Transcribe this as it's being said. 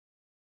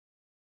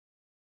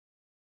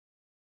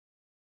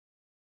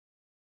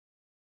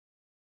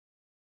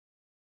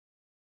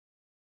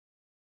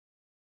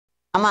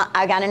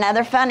I got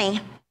another funny.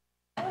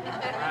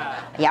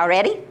 Y'all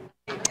ready?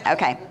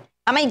 Okay.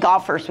 How many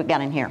golfers we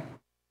got in here?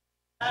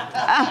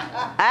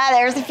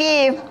 There's a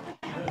few.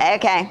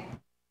 Okay.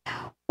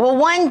 Well,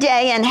 one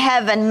day in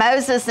heaven,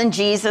 Moses and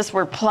Jesus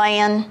were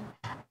playing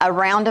a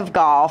round of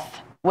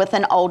golf with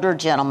an older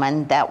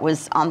gentleman that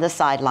was on the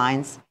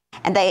sidelines,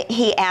 and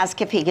he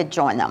asked if he could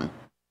join them.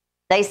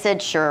 They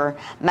said sure.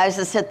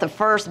 Moses hit the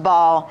first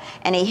ball,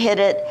 and he hit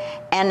it,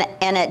 and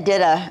it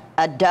did a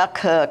duck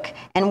hook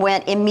and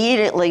went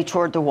immediately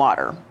toward the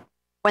water.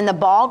 When the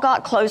ball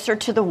got closer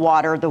to the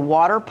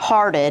water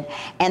parted,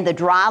 and the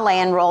dry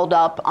land rolled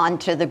up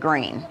onto the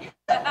green.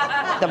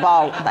 The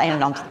ball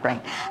landed onto the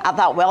green. I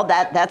thought, well,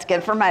 that's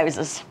good for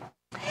Moses.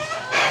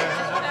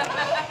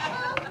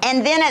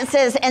 And then it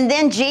says, and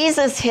then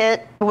Jesus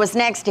was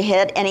next to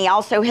hit, and he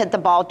also hit the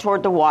ball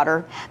toward the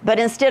water. But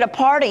instead of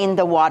parting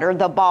the water,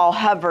 the ball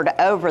hovered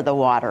over the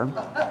water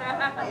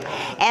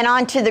and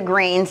onto the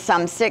green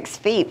some 6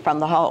 feet from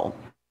the hole.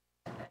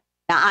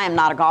 Now, I am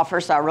not a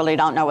golfer, so I really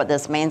don't know what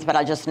this means, but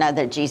I just know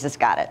that Jesus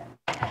got it.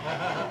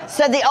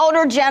 So the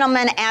older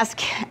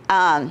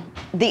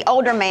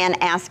man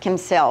asked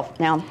himself,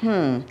 now,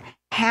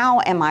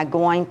 how am I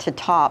going to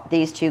top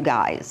these two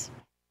guys?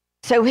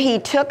 So he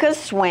took a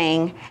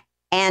swing,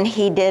 and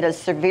he did a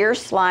severe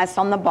slice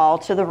on the ball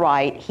to the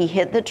right. He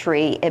hit the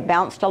tree. It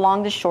bounced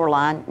along the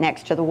shoreline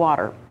next to the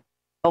water.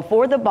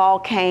 Before the ball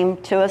came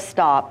to a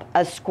stop,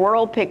 a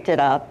squirrel picked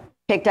up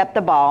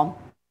the ball,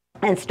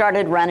 and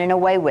started running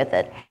away with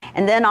it.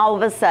 And then all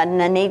of a sudden,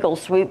 an eagle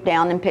swooped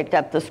down and picked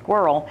up the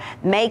squirrel,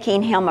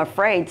 making him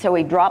afraid. So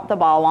he dropped the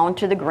ball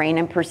onto the green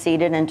and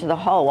proceeded into the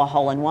hole, a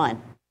hole in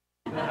one.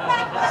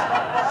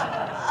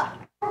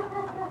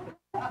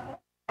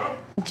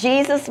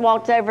 Jesus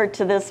walked over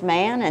to this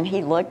man, and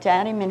he looked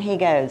at him, and he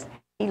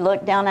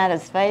looked down at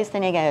his face,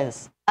 and he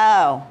goes,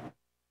 oh,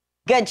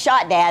 good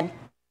shot, Dad.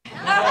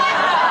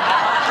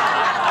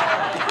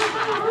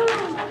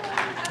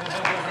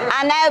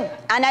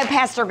 I know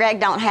Pastor Greg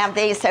don't have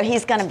these, so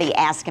he's going to be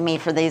asking me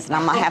for these, and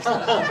I'm going to have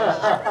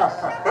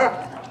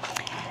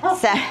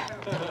to.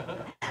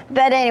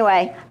 But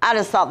anyway, I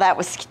just thought that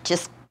was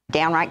just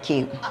downright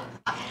cute.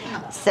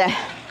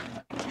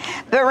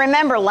 But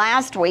remember,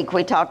 last week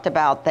we talked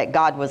about that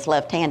God was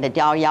left-handed.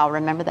 Y'all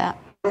remember that?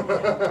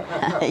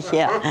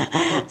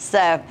 Yeah.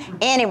 So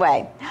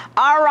anyway,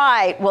 all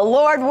right. Well,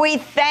 Lord, we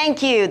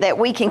thank you that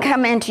we can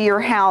come into your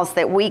house,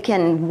 that we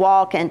can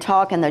walk and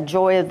talk in the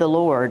joy of the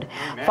Lord.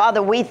 Amen.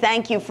 Father, we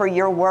thank you for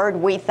your word.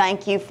 We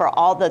thank you for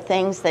all the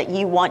things that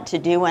you want to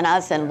do in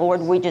us. And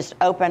Lord, we just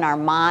open our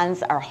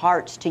minds, our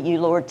hearts to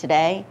you, Lord,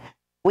 today.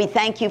 We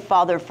thank you,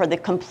 Father, for the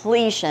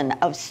completion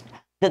of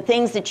the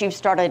things that you've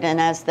started in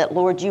us, that,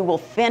 Lord, you will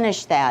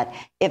finish that.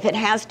 If it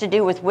has to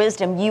do with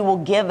wisdom, you will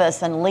give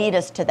us and lead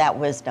us to that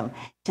wisdom,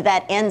 to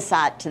that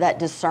insight, to that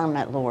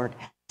discernment, Lord.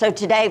 So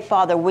today,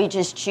 Father, we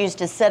just choose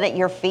to sit at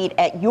your feet,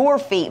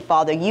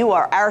 Father. You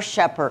are our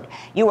shepherd.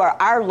 You are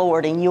our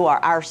Lord, and you are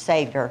our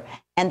Savior.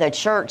 And the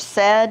church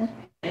said,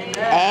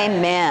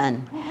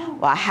 Amen.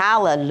 Well,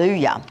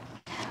 hallelujah.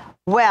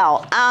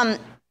 Well,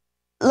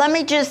 let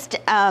me just,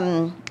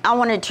 I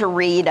wanted to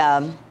read,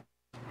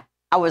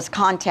 I was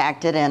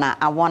contacted, and I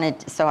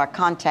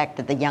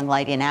contacted the young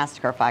lady and asked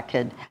her if I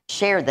could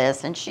share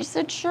this, and she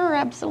said, sure,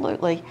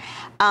 absolutely.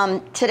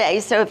 Today,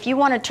 so if you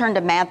want to turn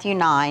to Matthew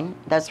 9,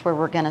 that's where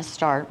we're going to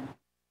start.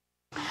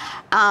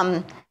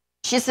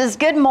 She says,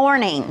 good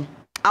morning.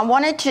 I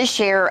wanted to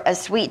share a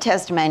sweet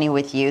testimony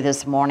with you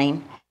this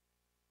morning.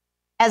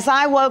 As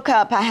I woke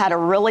up, I had a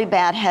really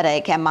bad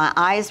headache, and my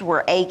eyes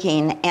were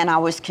aching, and I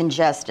was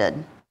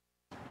congested.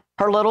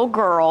 Her little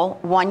girl,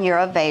 1 year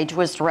of age,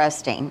 was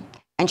resting.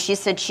 And she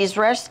said she's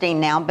resting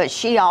now, but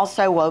she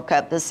also woke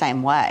up the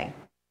same way.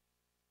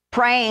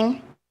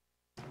 Praying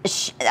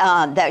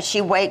that she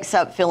wakes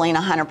up feeling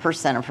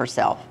 100% of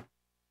herself.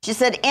 She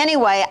said,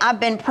 anyway, I've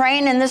been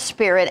praying in the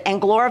Spirit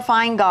and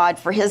glorifying God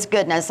for his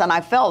goodness, and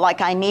I felt like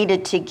I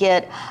needed to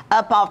get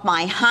up off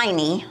my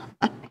hiney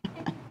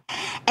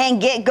and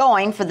get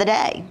going for the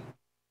day.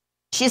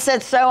 She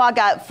said, so I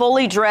got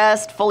fully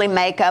dressed, fully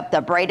makeup, I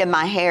braided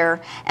my hair,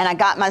 and I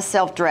got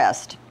myself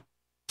dressed.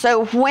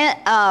 So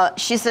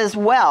she says,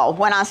 well,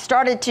 when I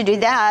started to do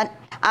that,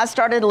 I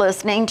started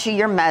listening to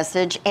your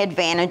message,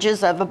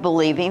 Advantages of a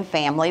Believing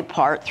Family,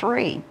 Part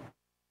 3.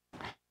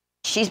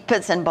 She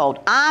puts in bold,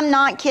 I'm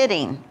not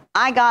kidding.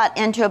 I got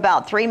into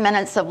about 3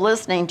 minutes of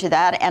listening to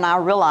that, and I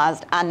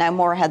realized I no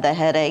more had the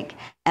headache,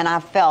 and I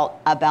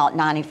felt about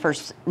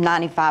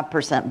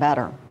 95%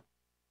 better.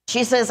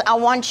 She says, I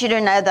want you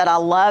to know that I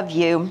love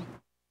you,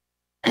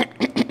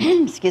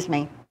 excuse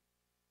me,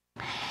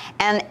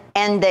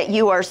 and that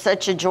you are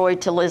such a joy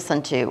to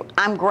listen to.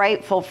 I'm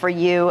grateful for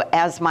you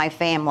as my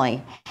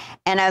family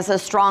and as a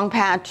strong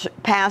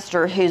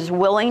pastor who's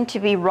willing to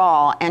be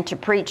raw and to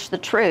preach the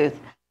truth,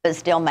 but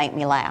still make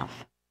me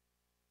laugh.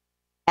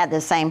 At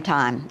the same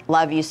time,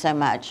 love you so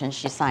much, and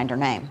she signed her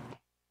name.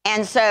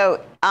 And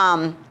so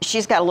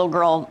she's got a little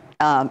girl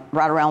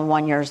right around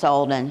 1 year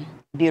old, and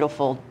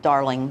beautiful,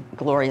 darling,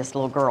 glorious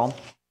little girl.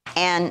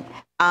 And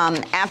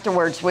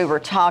afterwards we were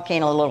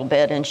talking a little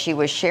bit, and she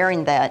was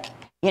sharing that,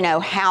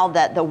 how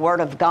that the Word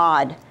of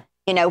God,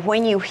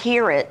 when you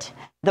hear it,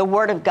 the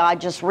Word of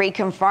God just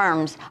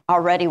reconfirms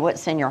already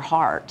what's in your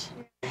heart.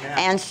 Amen.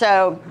 And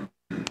so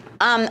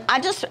I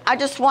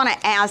just want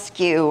to ask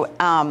you,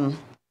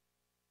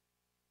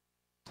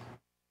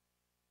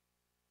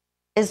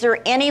 is there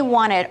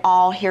anyone at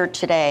all here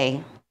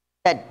today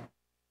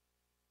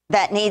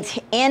that needs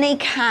any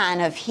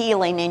kind of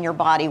healing in your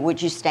body? Would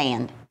you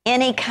stand?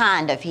 Any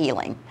kind of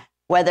healing,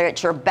 whether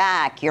it's your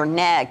back, your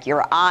neck,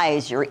 your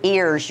eyes, your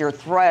ears, your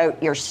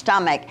throat, your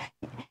stomach,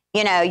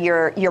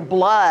 your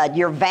blood,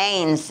 your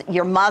veins,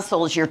 your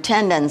muscles, your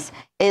tendons.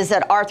 Is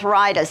it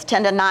arthritis,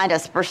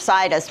 tendonitis,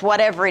 bursitis,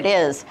 whatever it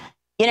is?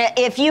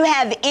 If you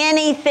have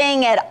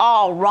anything at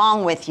all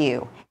wrong with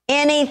you,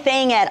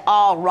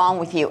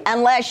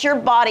 unless your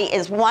body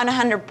is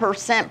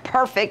 100%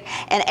 perfect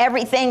and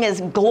everything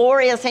is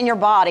glorious in your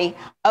body,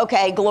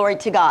 okay, glory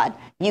to God,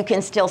 you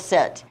can still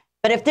sit.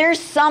 But if there's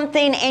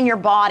something in your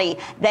body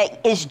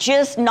that is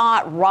just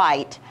not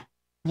right,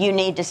 you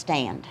need to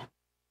stand.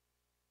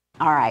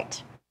 All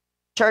right.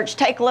 Church,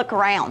 take a look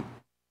around.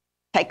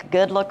 Take a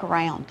good look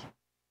around.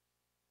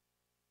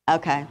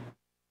 Okay.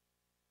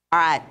 All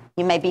right.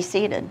 You may be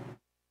seated.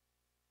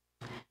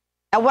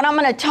 Now, what I'm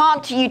going to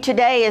talk to you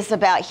today is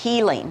about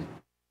healing.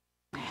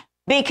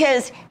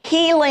 Because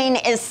healing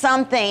is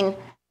something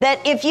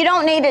that if you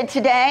don't need it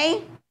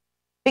today,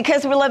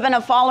 because we live in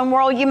a fallen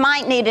world, you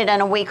might need it in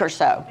a week or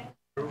so.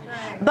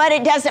 But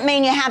it doesn't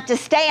mean you have to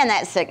stay in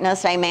that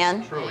sickness,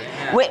 amen?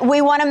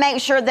 We want to make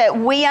sure that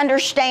we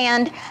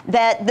understand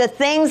that the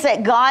things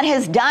that God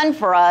has done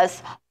for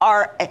us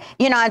are,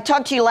 I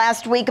talked to you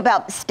last week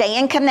about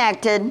staying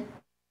connected.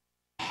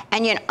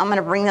 And, I'm going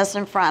to bring this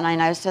in front, I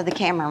know, so the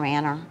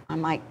cameraman, or I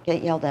might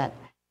get yelled at.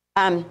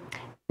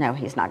 No,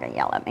 he's not going to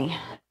yell at me.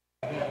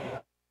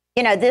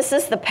 This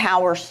is the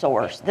power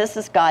source. This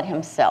is God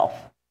himself.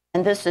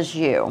 And this is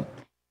you.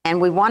 And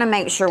we want to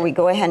make sure we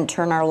go ahead and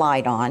turn our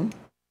light on,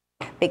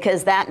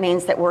 because that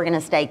means that we're going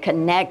to stay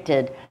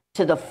connected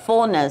to the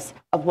fullness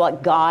of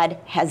what God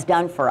has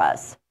done for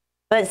us.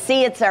 But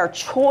see, it's our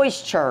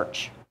choice,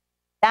 church.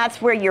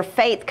 That's where your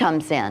faith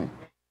comes in.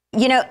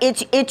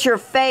 It's your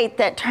faith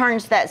that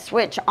turns that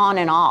switch on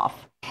and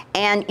off.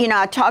 And,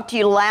 I talked to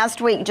you last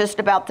week just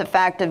about the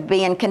fact of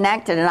being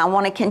connected, and I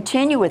want to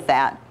continue with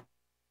that.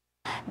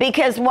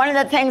 Because one of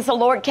the things the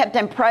Lord kept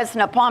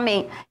impressing upon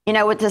me,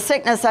 with the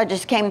sickness I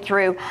just came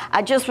through,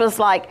 I just was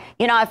like,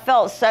 I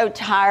felt so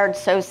tired,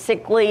 so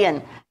sickly,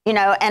 and, and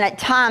at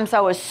times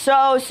I was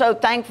so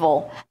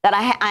thankful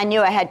that I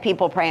knew I had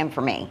people praying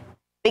for me.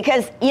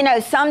 Because,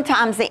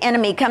 sometimes the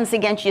enemy comes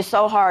against you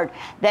so hard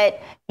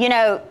that,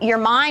 your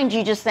mind,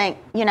 you just think,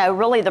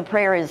 really the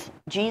prayer is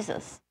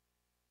Jesus.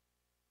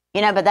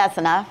 But that's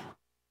enough.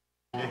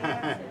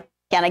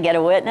 Can I get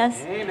a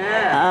witness?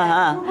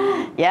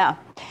 Amen. Yeah.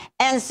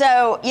 And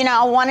so,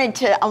 I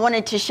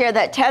wanted to share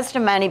that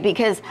testimony,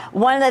 because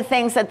one of the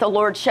things that the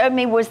Lord showed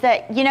me was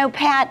that,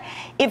 Pat,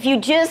 if you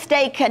just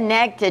stay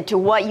connected to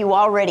what you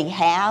already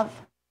have,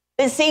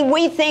 but see,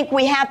 we think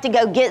we have to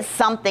go get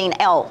something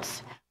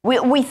else.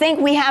 We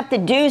think we have to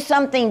do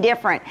something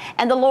different.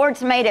 And the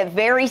Lord's made it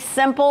very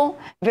simple,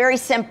 very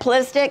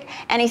simplistic.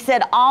 And he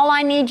said, all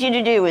I need you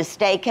to do is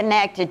stay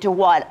connected to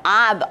what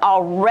I've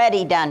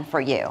already done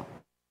for you.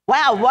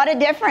 Wow, what a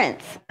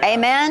difference.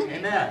 Amen?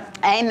 Amen.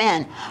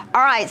 Amen.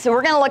 All right, so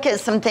we're going to look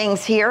at some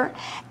things here.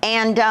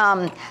 And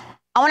I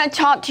want to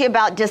talk to you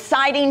about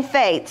deciding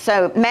faith.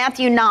 So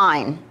Matthew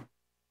 9,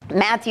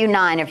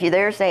 if you're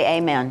there, say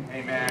amen.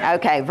 Amen.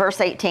 Okay,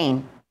 verse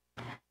 18.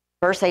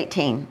 Verse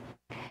 18.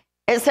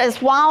 It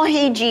says, while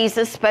he,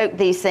 Jesus, spoke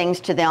these things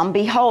to them,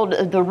 behold,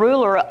 the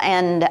ruler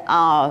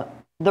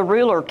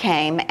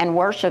came and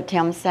worshipped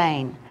him,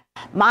 saying,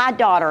 my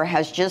daughter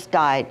has just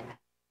died,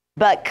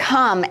 but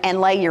come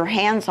and lay your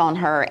hands on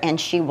her, and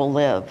she will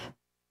live.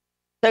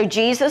 So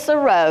Jesus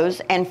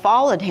arose and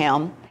followed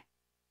him,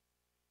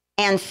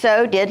 and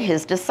so did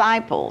his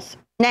disciples.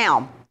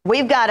 Now,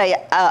 we've got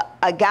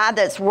a guy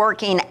that's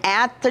working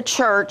at the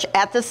church,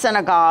 at the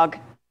synagogue,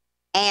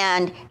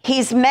 and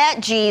he's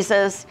met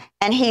Jesus,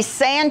 and he's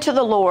saying to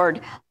the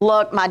Lord,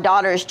 look, my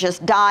daughter has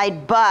just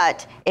died,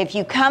 but if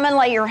you come and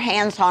lay your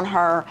hands on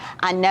her,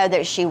 I know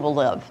that she will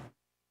live.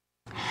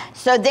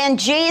 So then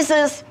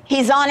Jesus,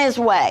 he's on his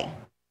way.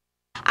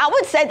 I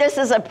would say this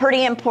is a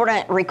pretty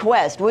important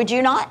request, would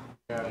you not?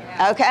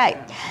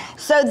 Okay.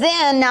 So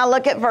then, now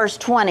look at verse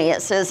 20.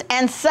 It says,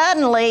 and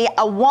suddenly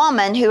a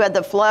woman who had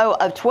the flow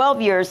of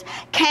 12 years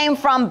came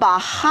from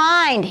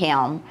behind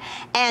him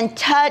and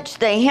touched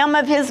the hem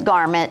of his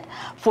garment,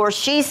 for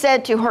she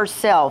said to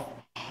herself,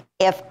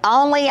 if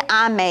only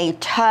I may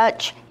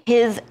touch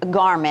his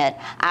garment,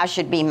 I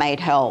should be made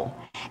whole.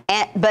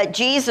 But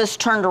Jesus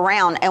turned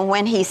around, and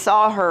when he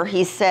saw her,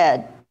 he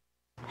said,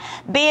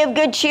 be of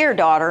good cheer,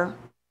 daughter.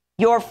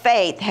 Your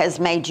faith has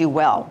made you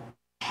well.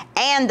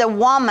 And the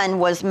woman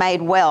was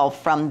made well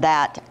from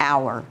that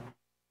hour.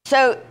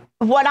 So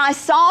what I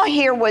saw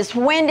here was,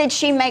 when did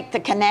she make the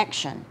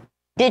connection?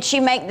 Did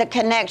she make the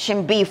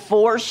connection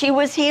before she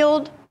was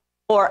healed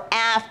or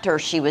after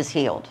she was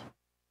healed?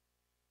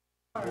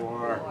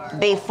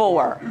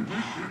 Before.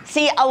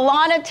 See, a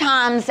lot of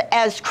times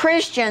as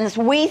Christians,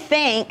 we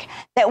think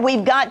that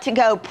we've got to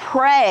go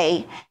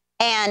pray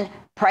and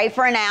pray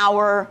for an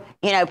hour,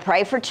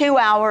 pray for 2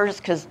 hours,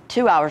 because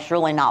 2 hours is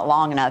really not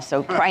long enough,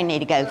 so pray need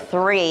to go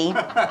 3.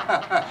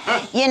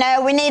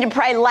 We need to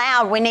pray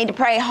loud. We need to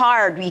pray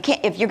hard.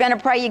 If you're going to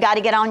pray, you got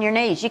to get on your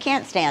knees. You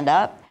can't stand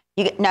up.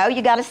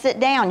 You got to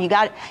sit down.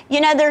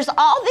 There's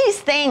all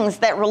these things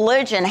that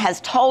religion has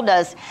told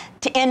us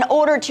in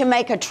order to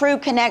make a true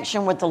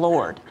connection with the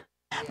Lord.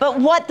 But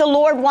what the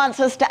Lord wants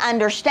us to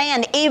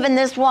understand, even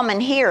this woman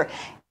here,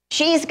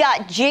 she's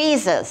got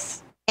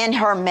Jesus in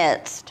her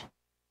midst.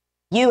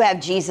 You have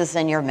Jesus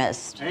in your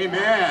midst.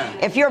 Amen.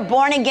 If you're a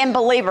born-again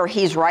believer,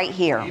 he's right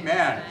here.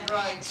 Amen.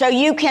 So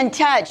you can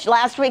touch.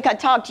 Last week I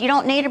talked, you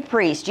don't need a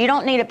priest. You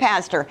don't need a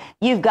pastor.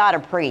 You've got a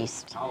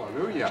priest.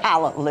 Hallelujah.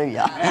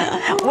 Hallelujah.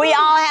 We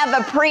all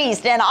have a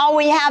priest, and all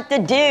we have to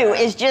do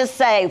is just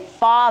say,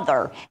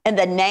 Father, in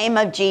the name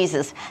of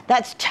Jesus.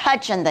 That's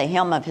touching the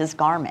hem of his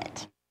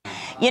garment.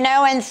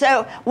 And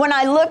so when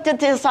I looked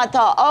at this, I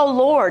thought, oh,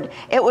 Lord,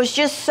 it was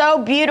just so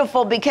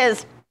beautiful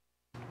because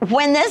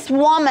when this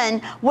woman,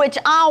 which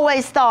I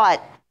always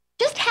thought,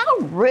 just how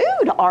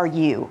rude are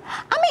you?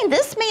 I mean,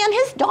 this man,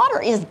 his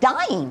daughter is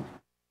dying.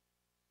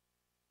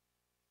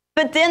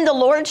 But then the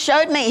Lord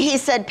showed me, he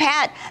said,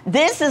 Pat,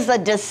 this is a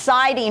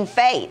deciding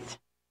faith.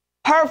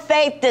 Her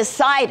faith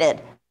decided.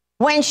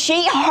 When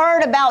she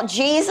heard about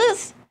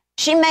Jesus,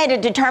 she made a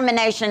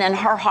determination in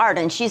her heart,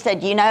 and she said,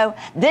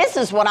 this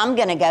is what I'm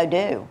going to go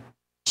do.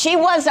 She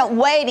wasn't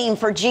waiting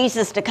for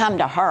Jesus to come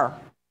to her.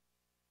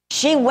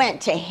 She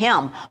went to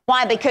him.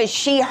 Why? Because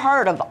she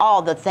heard of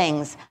all the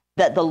things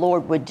that the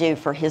Lord would do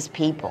for his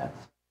people.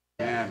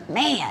 Amen.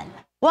 Man,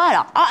 what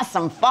an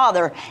awesome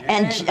Father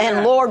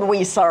and Lord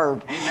we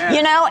serve.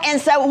 Amen. And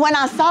so when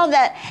I saw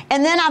that,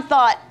 and then I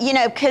thought,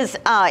 because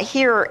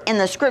here in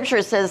the scripture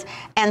it says,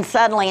 and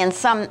suddenly in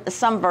some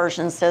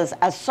versions says,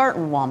 a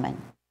certain woman.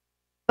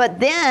 But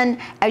then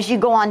as you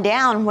go on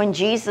down, when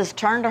Jesus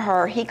turned to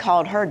her, he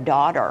called her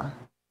daughter.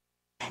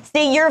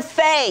 See, your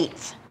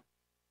faith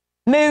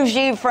moves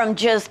you from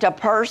just a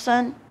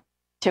person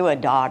to a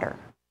daughter.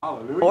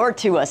 Hallelujah. Or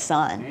to a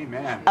son.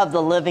 Amen. Of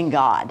the living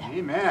God.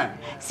 Amen.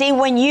 See,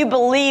 when you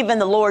believe in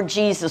the Lord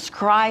Jesus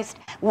Christ,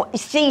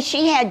 see,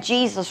 she had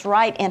Jesus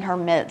right in her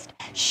midst.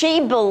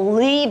 She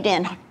believed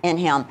in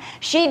him.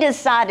 She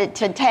decided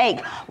to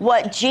take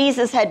what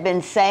Jesus had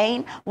been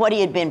saying, what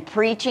he had been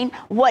preaching,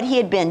 what he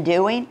had been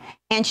doing,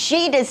 and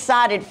she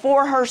decided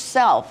for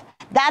herself.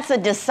 That's a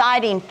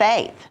deciding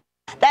faith.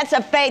 That's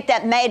a faith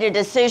that made a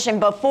decision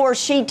before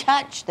she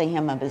touched the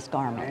hem of his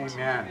garment.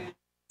 Amen.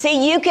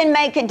 See, you can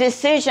make a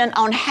decision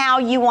on how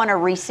you want to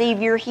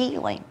receive your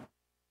healing.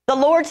 The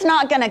Lord's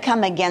not going to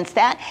come against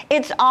that.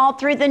 It's all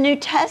through the New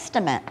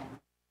Testament,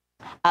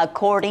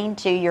 according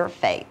to your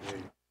faith.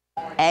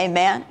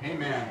 Amen.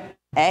 Amen.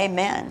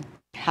 Amen.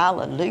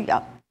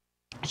 Hallelujah.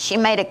 She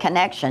made a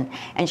connection,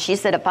 and she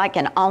said, if I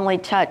can only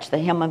touch the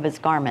hem of his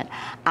garment,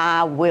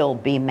 I will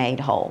be made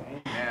whole.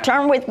 Amen.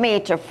 Turn with me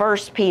to 1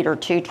 Peter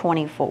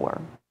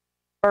 2:24.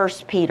 1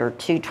 Peter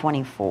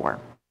 2:24.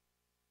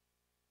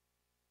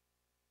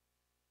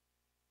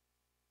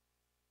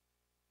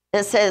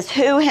 It says,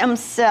 who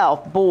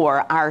himself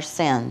bore our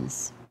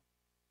sins,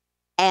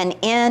 and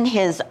in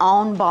his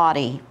own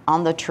body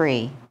on the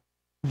tree,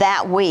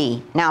 that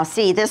we, now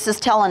see, this is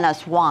telling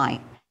us why,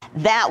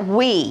 that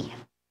we,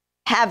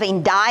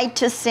 having died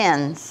to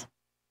sins,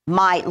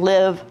 might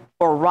live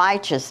for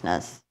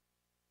righteousness,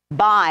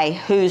 by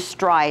whose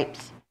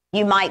stripes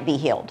you might be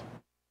healed.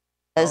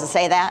 Does it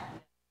say that?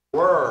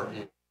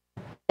 Word.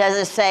 Does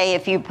it say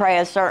if you pray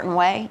a certain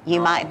way, you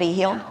might be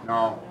healed?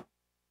 No.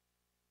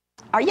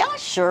 Are y'all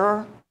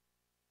sure?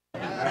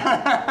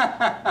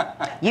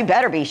 You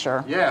better be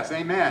sure. Yes,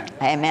 amen.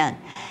 Amen.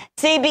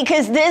 See,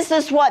 because this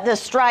is what the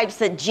stripes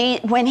that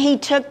when he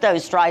took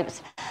those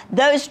stripes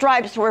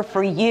were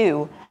for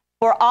you,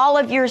 for all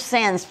of your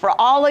sins, for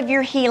all of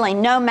your healing,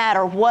 no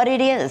matter what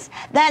it is.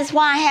 That's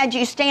why I had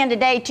you stand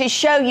today to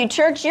show you,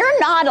 church, you're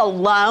not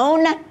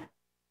alone.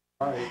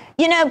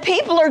 Right.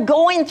 People are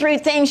going through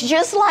things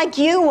just like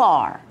you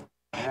are.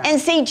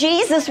 And see,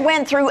 Jesus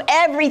went through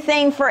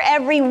everything for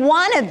every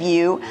one of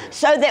you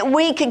so that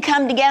we could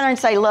come together and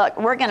say, look,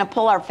 we're going to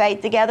pull our faith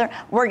together.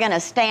 We're going to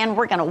stand.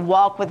 We're going to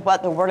walk with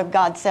what the Word of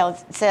God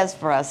says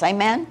for us.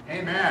 Amen?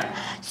 Amen.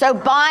 So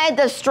by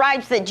the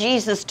stripes that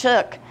Jesus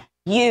took,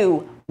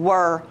 you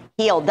were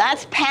healed.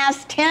 That's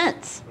past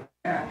tense.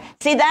 Yeah.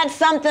 See, that's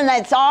something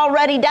that's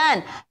already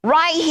done.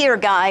 Right here,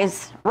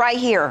 guys. Right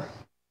here.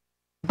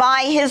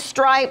 By his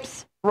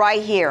stripes,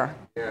 right here.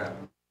 Yeah.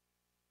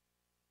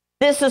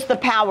 This is the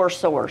power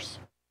source.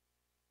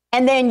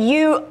 And then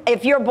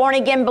if you're a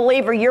born-again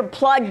believer, you're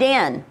plugged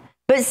in.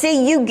 But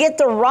see, you get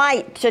the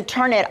right to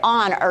turn it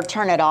on or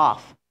turn it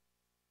off.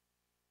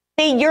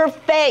 See, your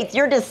faith,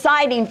 your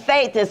deciding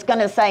faith is going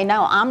to say,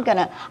 no,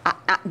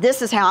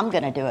 this is how I'm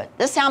going to do it.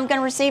 This is how I'm going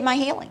to receive my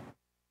healing.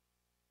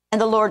 And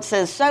the Lord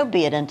says, so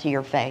be it unto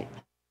your faith.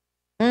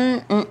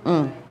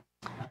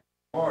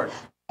 Lord.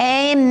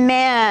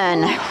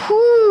 Amen.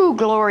 Whew,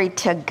 glory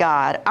to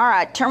God. All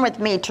right, turn with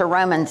me to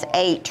Romans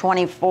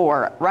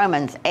 8:24.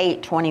 Romans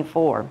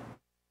 8:24.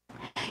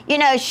 You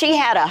know, she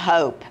had a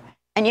hope.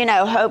 And you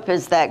know, hope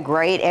is that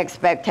great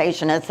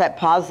expectation. It's that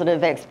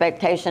positive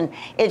expectation.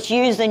 It's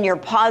using your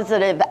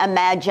positive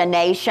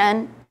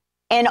imagination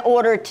in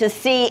order to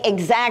see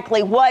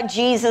exactly what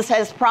Jesus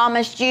has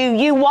promised you.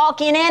 You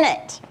walking in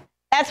it.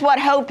 That's what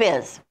hope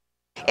is.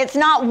 It's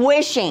not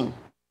wishing.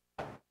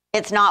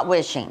 It's not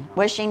wishing.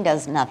 Wishing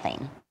does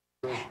nothing.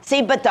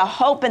 See, but the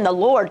hope in the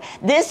Lord,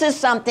 this is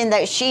something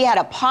that she had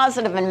a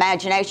positive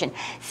imagination.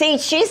 See,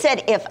 she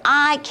said, if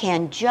I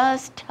can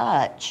just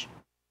touch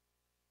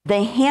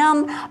the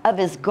hem of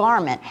his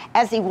garment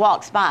as he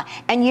walks by.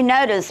 And you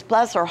notice,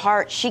 bless her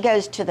heart, she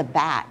goes to the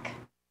back.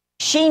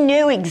 She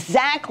knew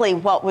exactly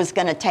what was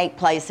going to take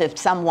place if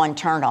someone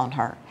turned on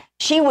her.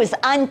 She was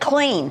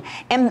unclean.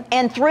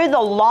 And through the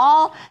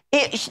law,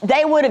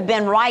 they would have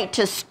been right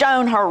to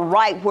stone her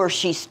right where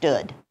she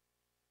stood.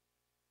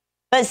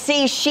 But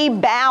see, she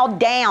bowed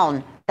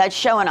down. That's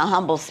showing a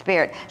humble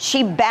spirit.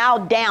 She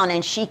bowed down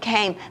and she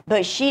came,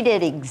 but she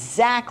did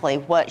exactly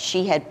what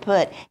she had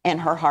put in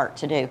her heart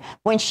to do.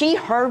 When she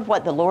heard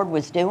what the Lord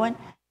was doing,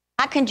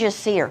 I can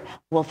just see her.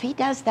 Well, if he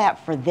does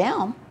that for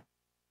them,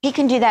 he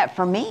can do that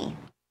for me.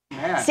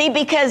 Yeah. See,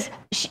 because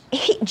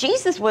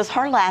Jesus was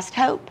her last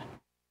hope.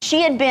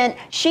 She had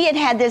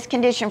had this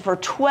condition for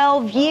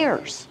 12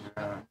 years.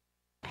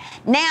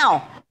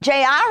 Now,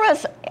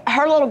 Jairus,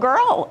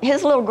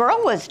 his little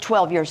girl was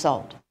 12 years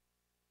old.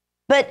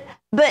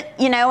 But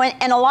you know,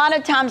 and a lot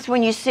of times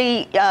when you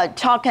see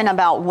talking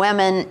about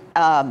women,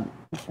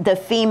 the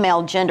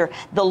female gender,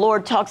 the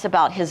Lord talks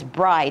about his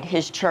bride,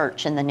 his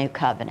church in the new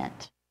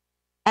covenant.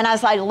 And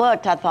as I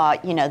looked, I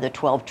thought, you know, the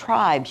 12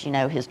 tribes, you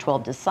know, his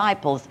 12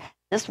 disciples,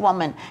 this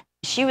woman,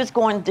 she was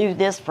going through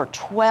this for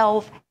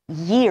 12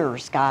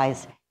 years,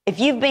 guys. If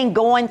you've been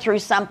going through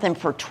something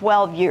for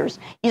 12 years,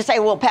 you say,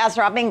 well,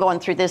 Pastor, I've been going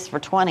through this for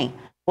 20.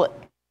 Well,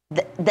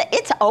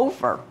 it's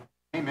over.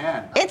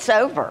 Amen. It's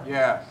over.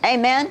 Yes.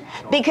 Amen.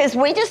 Because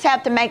we just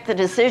have to make the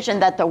decision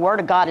that the Word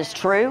of God is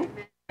true.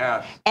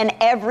 Yes. And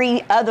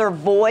every other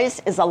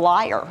voice is a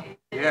liar.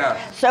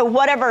 Yes. So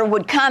whatever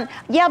would come,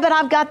 yeah, but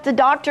I've got the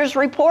doctor's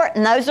report,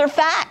 and those are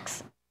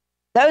facts.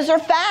 Those are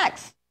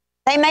facts.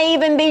 They may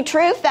even be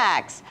true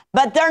facts,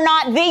 but they're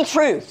not the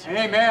truth.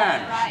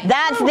 Amen.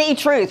 That's the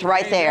truth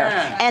right there.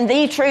 Amen. And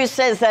the truth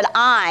says that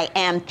I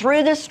am,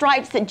 through the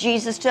stripes that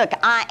Jesus took,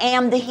 I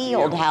am the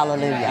healed.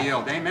 Hallelujah.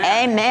 Healed. Amen.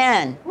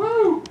 Amen.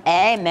 Woo.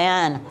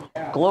 Amen.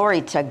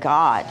 Glory to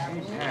God.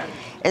 Amen.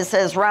 It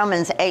says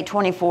Romans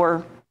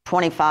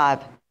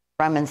 8:24-25.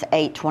 Romans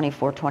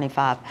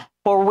 8:24-25.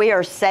 For we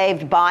are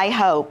saved by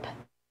hope,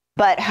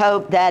 but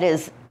hope that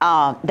is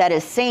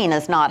seen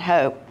is not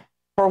hope.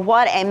 For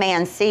what a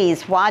man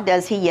sees, why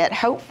does he yet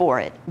hope for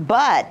it?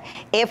 But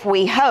if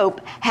we hope,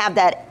 have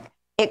that,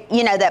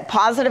 that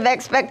positive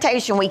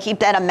expectation, we keep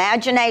that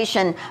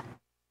imagination,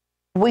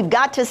 we've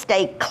got to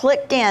stay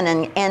clicked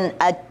in and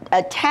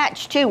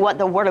attached to what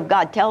the Word of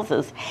God tells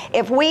us.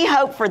 If we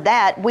hope for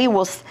that, we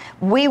will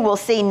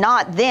see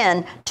not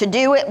then to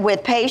do it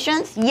with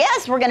patience.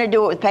 Yes, we're going to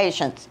do it with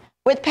patience.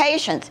 With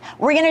patience.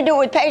 We're going to do it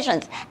with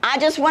patience. I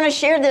just want to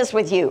share this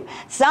with you.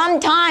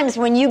 Sometimes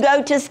when you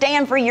go to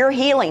stand for your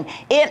healing,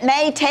 it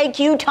may take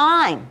you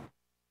time.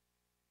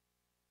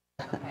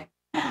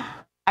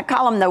 I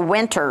call them the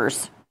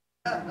winters.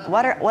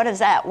 What is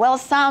that? Well,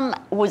 some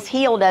was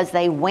healed as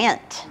they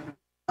went,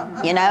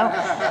 you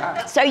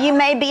know. So you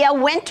may be a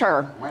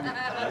winter,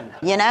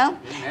 you know.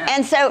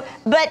 And so,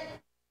 but,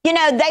 you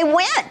know, they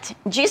went.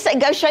 Jesus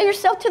said, go show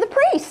yourself to the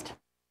priest.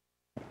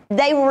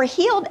 They were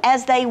healed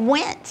as they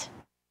went.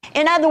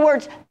 In other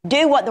words,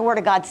 do what the Word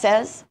of God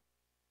says.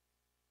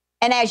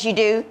 And as you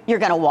do, you're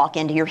going to walk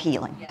into your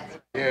healing.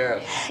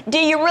 Yes. Do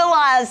you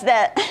realize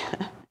that,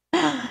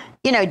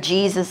 you know,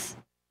 Jesus,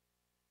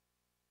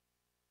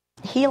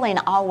 healing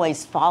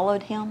always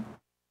followed him?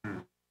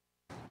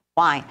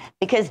 Why?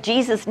 Because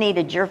Jesus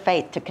needed your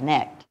faith to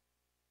connect.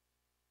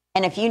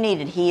 And if you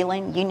needed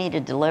healing, you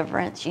needed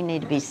deliverance, you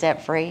need to be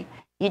set free,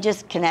 you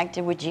just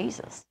connected with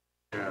Jesus.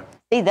 Yeah.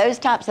 See, those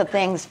types of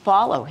things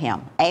follow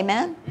him.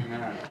 Amen?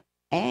 Amen.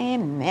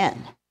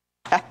 Amen.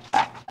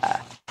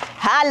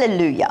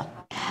 Hallelujah.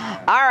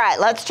 All right,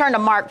 let's turn to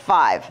Mark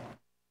 5.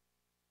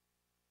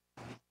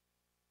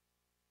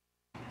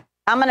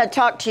 I'm going to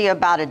talk to you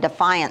about a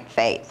defiant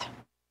faith.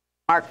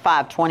 Mark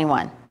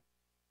 5:21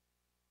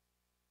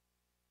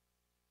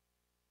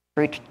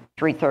 through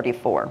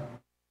 3:34.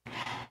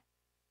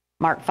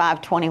 Mark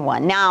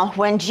 5:21. Now,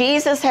 when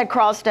Jesus had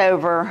crossed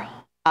over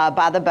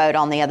by the boat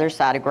on the other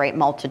side, a great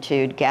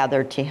multitude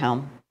gathered to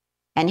him.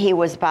 And he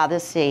was by the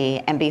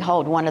sea, and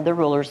behold, one of the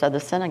rulers of the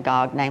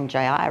synagogue, named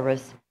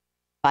Jairus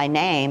by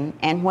name,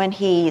 and when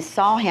he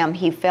saw him,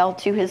 he fell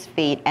to his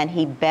feet, and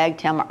he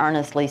begged him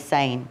earnestly,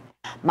 saying,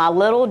 my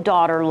little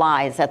daughter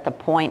lies at the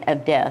point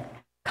of death.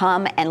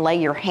 Come and lay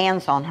your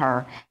hands on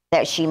her,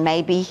 that she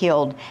may be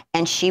healed,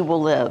 and she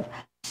will live.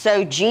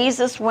 So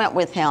Jesus went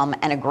with him,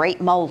 and a great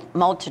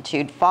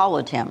multitude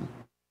followed him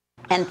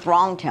and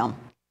thronged him.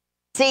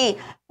 See,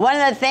 one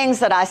of the things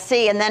that I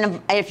see, and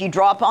then if you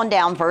drop on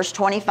down, verse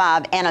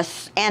 25, and a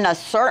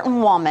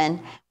certain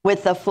woman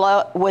with the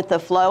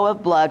flow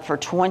of blood for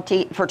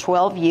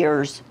 12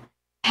 years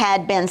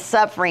had been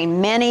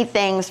suffering many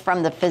things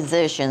from the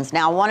physicians.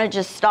 Now, I want to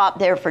just stop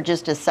there for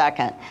just a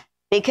second,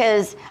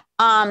 because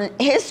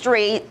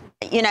history,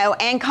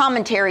 and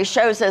commentary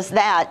shows us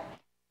that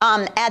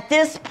at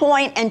this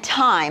point in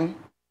time,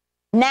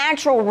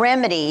 natural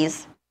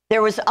remedies,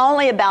 there was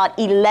only about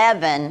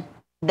 11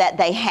 that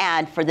they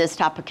had for this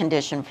type of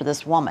condition for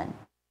this woman.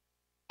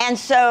 And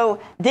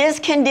so this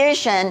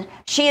condition,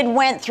 she had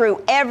went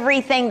through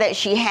everything that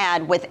she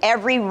had with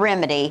every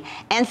remedy.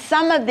 And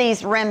some of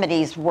these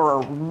remedies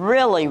were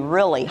really,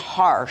 really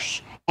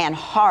harsh and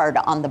hard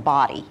on the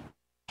body.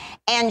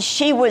 And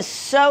she was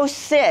so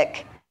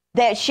sick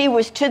that she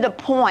was to the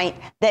point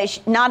that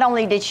not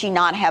only did she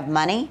not have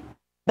money,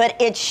 but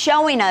it's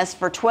showing us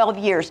for 12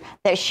 years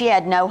that she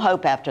had no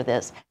hope after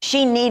this.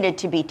 She needed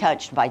to be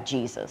touched by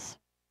Jesus.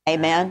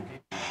 Amen.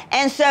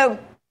 And so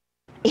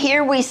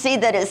here we see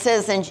that it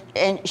says,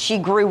 and she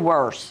grew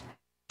worse.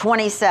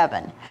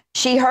 27.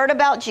 She heard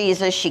about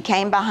Jesus. She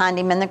came behind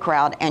him in the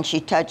crowd, and she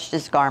touched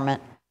his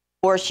garment.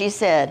 For she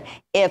said,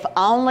 if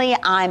only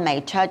I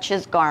may touch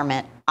his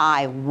garment,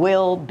 I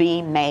will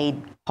be made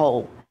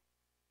whole.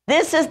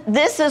 This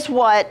is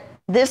what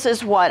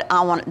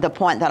I want, the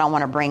point that I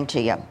want to bring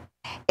to you,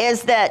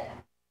 is that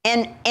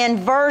in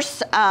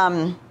verse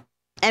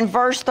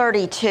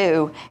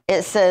 32,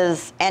 it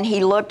says, and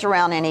he looked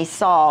around and he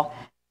saw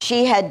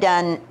she had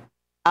done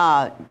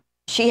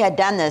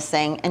this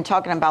thing, and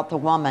talking about the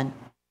woman.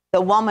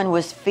 The woman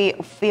was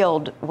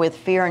filled with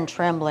fear and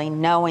trembling,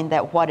 knowing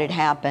that what had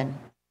happened.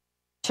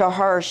 To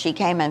her, she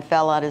came and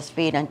fell at his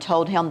feet and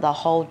told him the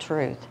whole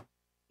truth.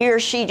 Here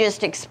she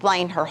just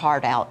explained her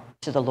heart out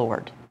to the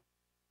Lord.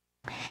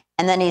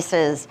 And then he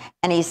says,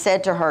 and he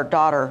said to her,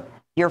 daughter,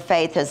 your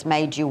faith has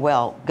made you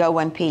well. Go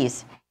in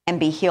peace and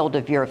be healed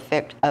of your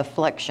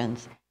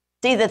afflictions.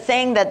 See, the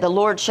thing that the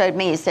Lord showed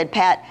me, he said,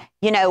 Pat,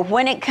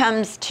 when it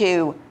comes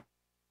to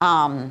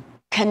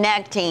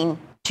connecting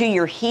to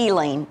your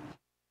healing,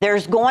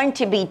 there's going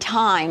to be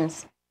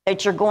times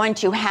that you're going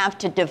to have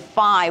to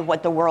defy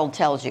what the world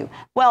tells you.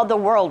 Well, the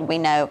world, we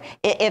know,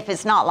 if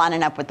it's not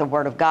lining up with the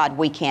Word of God,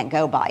 we can't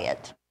go by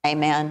it.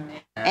 Amen.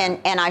 And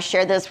I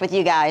share this with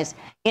you guys.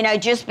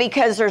 Just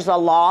because there's a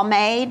law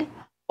made,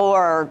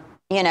 or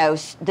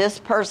this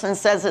person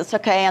says it's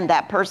okay and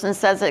that person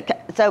says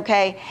it's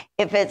okay,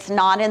 if it's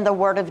not in the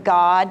Word of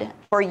God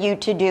for you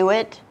to do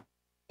it,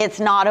 it's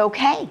not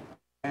okay.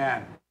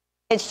 Amen.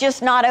 It's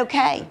just not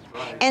okay.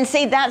 Right. And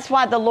see, that's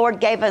why the Lord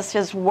gave us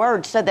his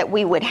word, so that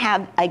we would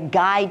have a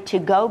guide to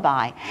go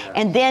by. Yes.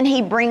 And then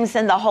he brings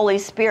in the Holy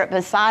Spirit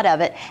beside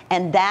of it,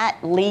 and that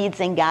leads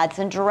and guides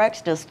and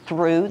directs us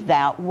through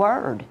that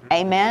word.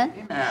 Amen?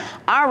 Amen.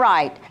 All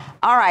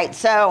right.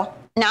 So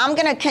now I'm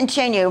going to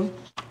continue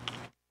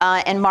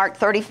in Mark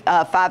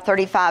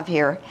 5:35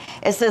 here.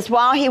 It says,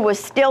 while he was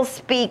still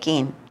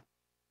speaking,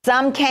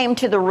 some came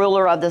to the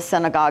ruler of the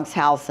synagogue's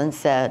house and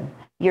said,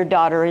 your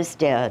daughter is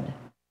dead.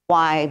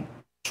 Why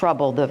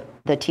trouble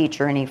the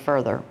teacher any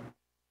further?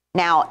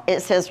 Now, it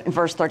says in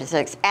verse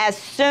 36, as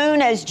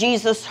soon as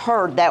Jesus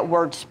heard that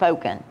word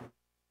spoken.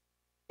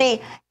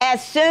 See,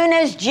 as soon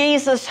as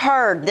Jesus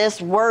heard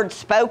this word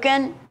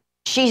spoken,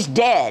 she's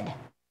dead.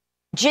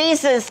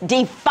 Jesus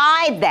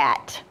defied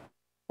that.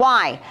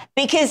 Why?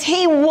 Because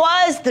he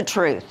was the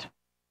truth.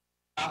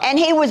 And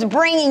he was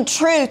bringing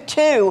truth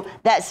to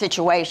that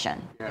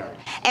situation. Yeah.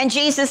 And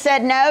Jesus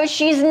said, no,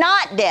 she's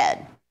not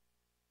dead.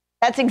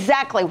 That's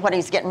exactly what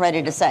he's getting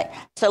ready to say.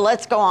 So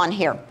let's go on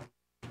here.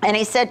 And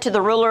he said to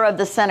the ruler of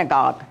the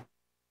synagogue,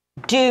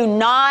 do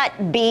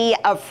not be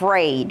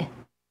afraid.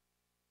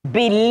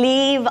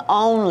 Believe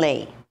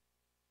only.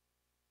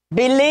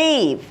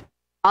 Believe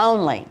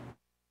only.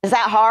 Is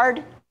that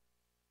hard?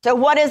 So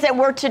what is it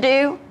we're to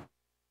do?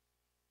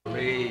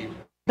 Believe.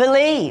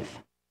 Believe.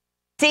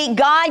 See,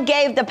 God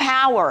gave the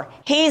power.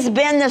 He's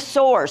been the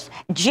source.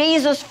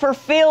 Jesus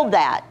fulfilled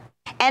that.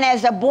 And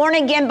as a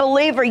born-again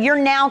believer, you're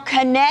now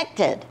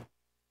connected.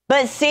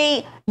 But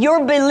see,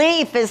 your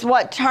belief is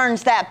what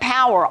turns that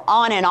power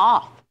on and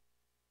off.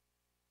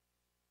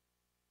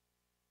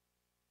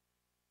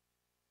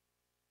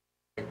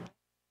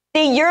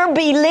 See, your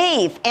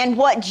belief in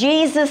what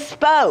Jesus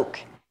spoke.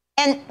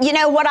 And you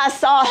know what I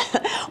saw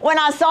when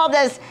I saw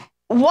this,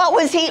 what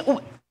was he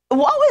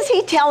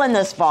telling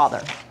this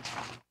father?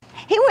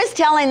 He was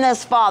telling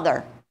this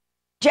father,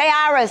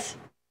 Jairus,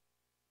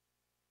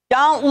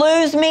 don't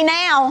lose me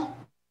now.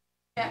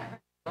 Yeah.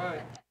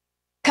 Right.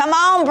 Come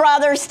on,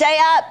 brother, stay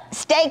up,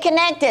 stay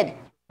connected.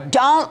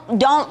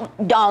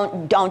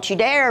 Don't you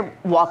dare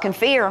walk in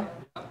fear.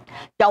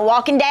 Don't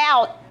walk in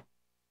doubt.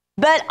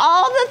 But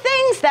all the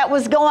things that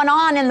was going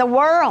on in the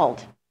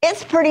world,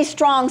 it's pretty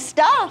strong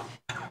stuff.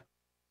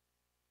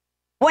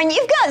 When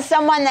you've got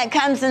someone that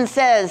comes and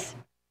says,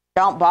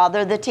 don't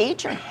bother the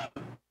teacher,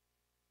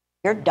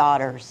 your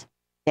daughter's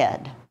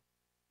dead.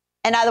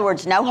 In other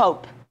words, no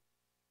hope.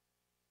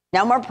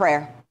 No more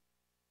prayer.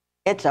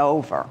 It's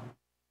over.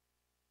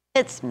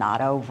 It's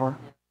not over.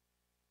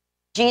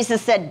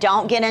 Jesus said,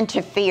 don't get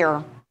into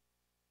fear.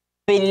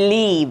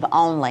 Believe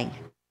only.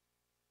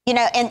 You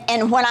know,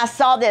 and when I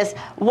saw this,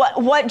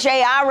 what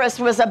Jairus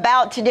was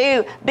about to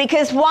do,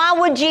 because why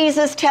would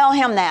Jesus tell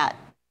him that?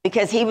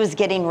 Because he was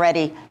getting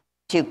ready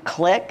to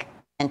click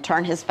and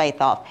turn his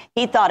faith off.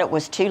 He thought it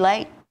was too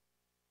late.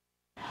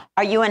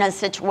 Are you in a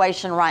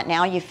situation right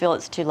now you feel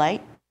it's too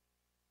late?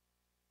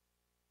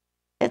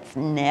 It's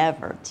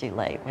never too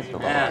late with the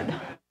Lord.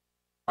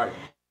 Right.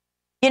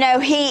 You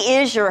know, he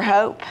is your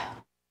hope.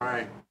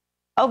 Right.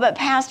 Oh, but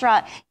Pastor,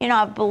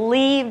 I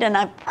believed and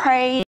I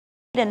prayed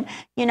and,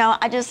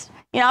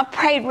 I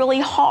prayed really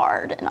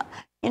hard and,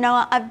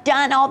 I've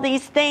done all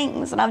these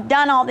things and I've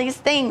done all these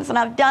things and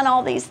I've done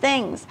all these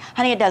things.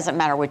 Honey, it doesn't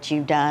matter what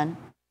you've done.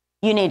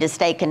 You need to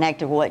stay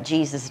connected with what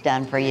Jesus has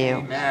done for you.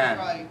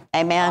 Amen.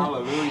 Amen.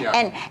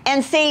 Hallelujah.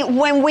 And see,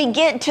 when we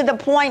get to the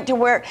point to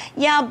where,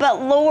 yeah,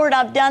 but Lord,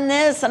 I've done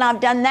this and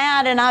I've done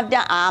that and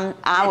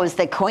I was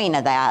the queen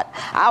of that.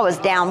 I was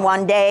down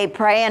one day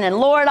praying and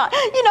Lord, I've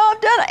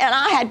done it. And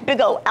I had big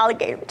old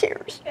alligator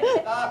tears.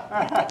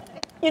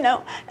 And it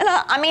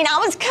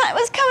was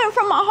coming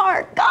from my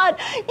heart. God,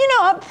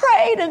 I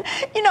prayed and,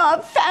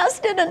 I've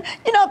fasted and,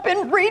 I've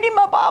been reading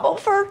my Bible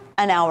for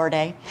an hour a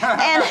day.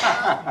 And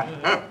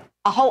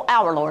a whole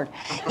hour, Lord.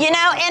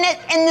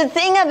 And the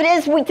thing of it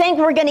is, we think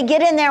we're going to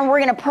get in there and we're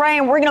going to pray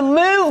and we're going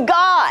to move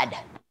God.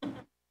 You're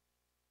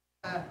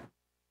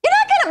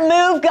not going to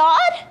move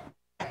God.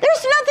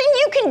 There's nothing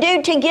you can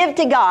do to give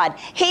to God.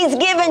 He's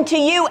given to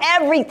you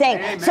everything.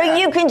 Amen. So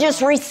you can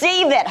just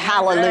receive it.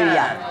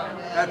 Hallelujah.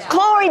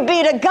 Glory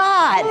be to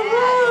God.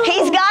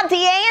 He's got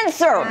the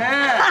answer.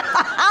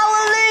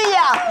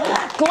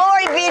 Hallelujah.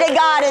 Glory be to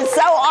God. It's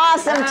so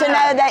awesome to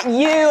know that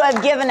you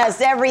have given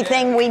us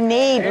everything we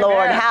need,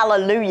 Lord.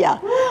 Hallelujah.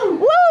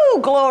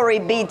 Woo! Glory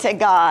be to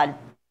God.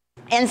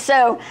 And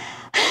so,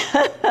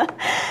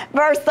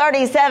 verse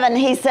 37,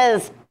 he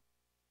says,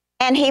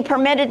 and he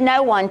permitted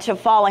no one to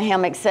follow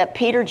him except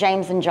Peter,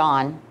 James, and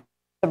John,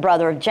 the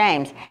brother of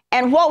James.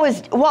 And what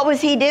was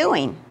he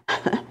doing?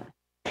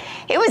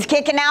 He was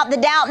kicking out the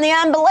doubt and the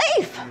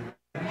unbelief.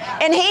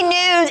 And he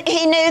knew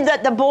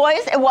that the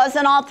boys, it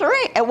wasn't all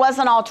 3. It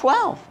wasn't all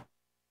 12.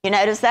 You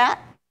notice that?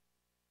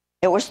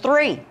 It was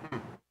 3.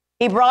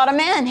 He brought them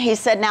in. He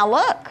said, now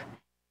look.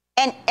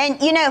 And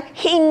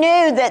he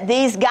knew that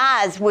these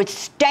guys would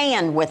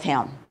stand with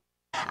him.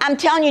 I'm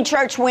telling you,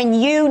 church, when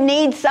you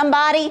need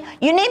somebody,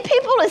 you need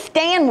people to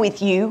stand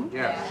with you.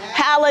 Yes.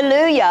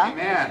 Hallelujah.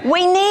 Amen.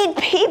 We need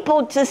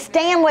people to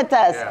stand with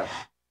us. Yes.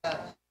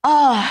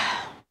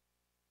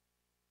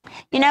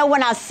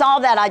 When I saw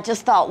that, I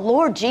just thought,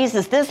 Lord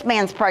Jesus, this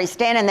man's probably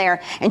standing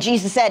there. And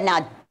Jesus said,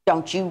 now,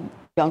 don't you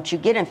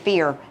get in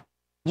fear.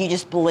 You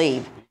just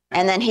believe.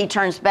 And then he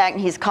turns back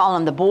and he's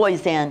calling the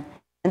boys in.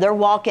 And they're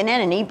walking in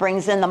and he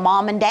brings in the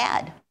mom and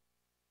dad.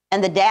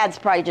 And the dad's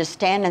probably just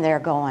standing there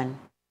going.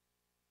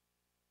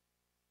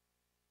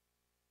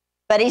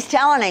 But he's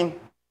telling him,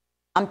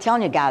 I'm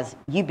telling you guys,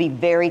 you be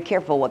very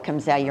careful what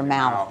comes out of your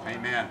mouth.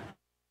 Amen.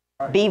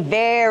 Be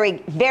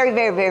very, very,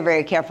 very, very,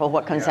 very careful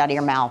what comes out of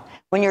your mouth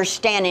when you're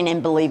standing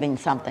and believing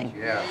something.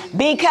 Yes.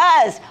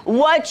 Because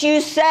what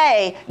you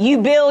say, you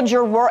build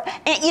your word.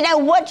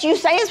 And what you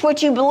say is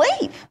what you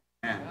believe.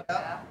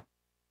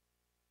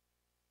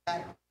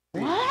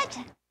 What?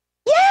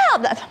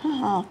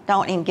 Yeah.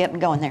 Don't even get me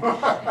going there.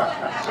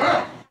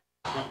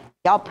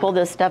 Y'all pull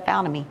this stuff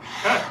out of me.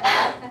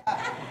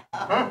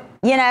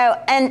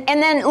 And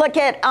then look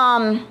at,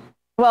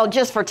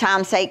 just for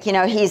time's sake,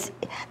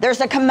 there's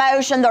a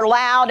commotion, they're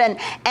loud,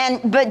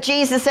 but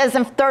Jesus says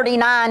in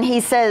 39, he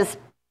says,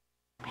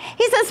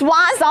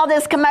 why is all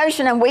this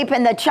commotion and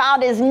weeping? The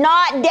child is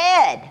not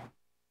dead.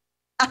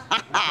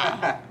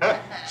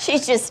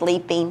 She's just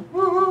sleeping.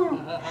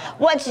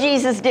 What's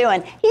Jesus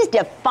doing? He's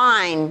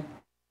defying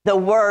the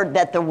word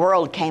that the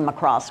world came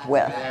across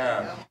with.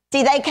 Yeah.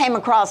 See, they came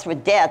across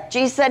with death.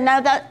 Jesus said,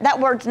 no, that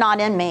word's not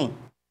in me.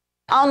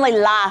 Only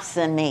life's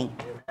in me.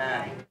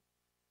 Amen.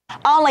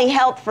 Only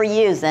help for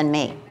you's in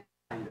me.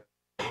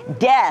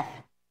 Death,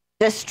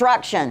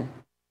 destruction,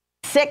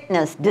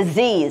 sickness,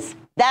 disease,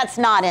 that's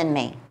not in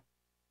me.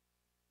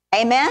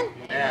 Amen?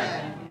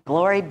 Amen.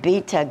 Glory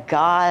be to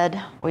God.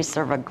 We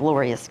serve a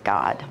glorious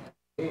God.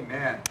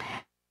 Amen.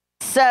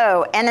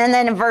 So, and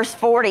then in verse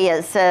 40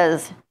 it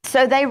says,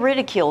 so they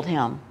ridiculed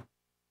him.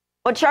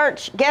 Well,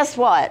 church, guess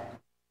what?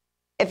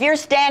 If you're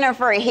standing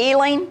for a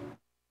healing,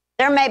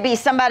 there may be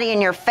somebody in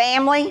your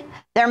family,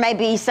 there may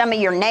be some of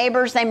your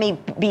neighbors, there may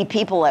be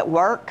people at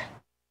work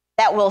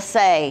that will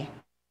say,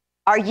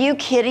 are you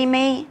kidding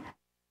me?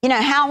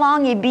 How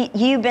long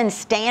you've been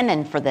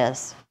standing for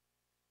this?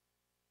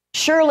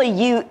 Surely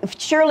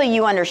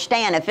you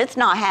understand if it's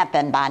not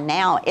happened by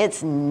now,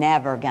 it's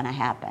never going to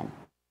happen.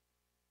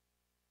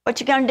 What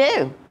you going to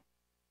do?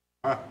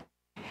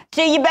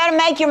 So you better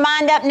make your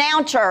mind up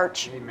now,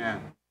 church.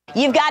 Amen.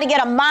 You've got to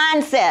get a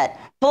mindset.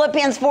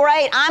 Philippians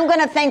 4:8, I'm going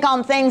to think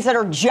on things that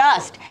are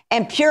just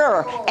and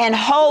pure and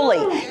holy.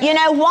 You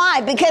know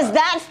why? Because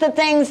that's the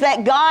things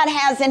that God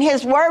has in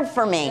his word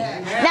for me.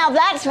 Now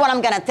that's what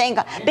I'm going to think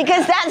of.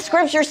 Because that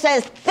scripture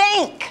says,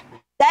 think.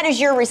 That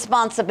is your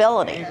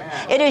responsibility.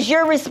 It is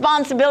your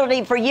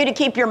responsibility for you to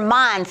keep your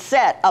mind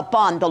set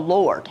upon the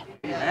Lord.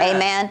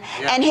 Amen.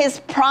 And his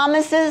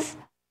promises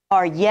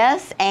are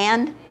yes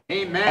and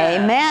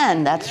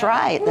amen. That's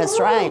right. That's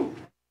right.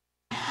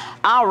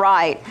 All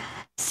right.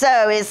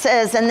 So it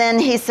says, and then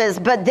he says,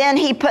 but then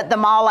he put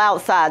them all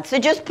outside. So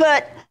just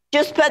put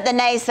the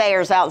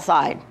naysayers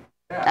outside,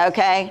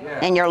 okay,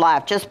 in your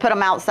life. Just put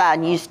them outside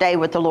and you stay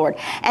with the Lord.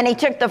 And he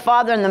took the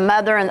father and the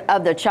mother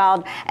of the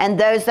child and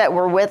those that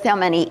were with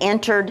him, and he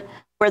entered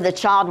where the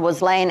child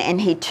was laying,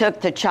 and he took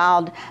the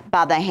child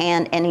by the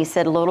hand, and he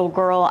said, little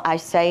girl, I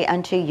say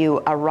unto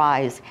you,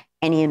 arise.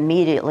 And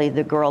immediately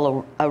the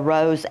girl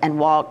arose and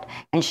walked,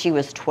 and she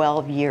was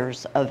 12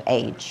 years of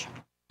age.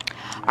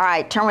 All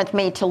right, turn with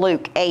me to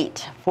Luke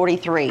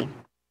 8:43.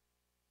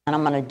 And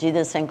I'm going to do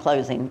this in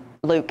closing.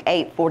 Luke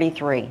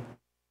 8:43.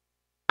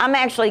 I'm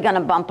actually going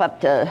to bump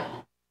up to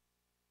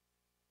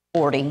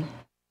 40.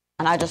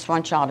 And I just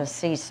want y'all to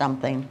see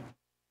something.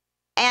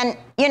 And,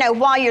 you know,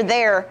 while you're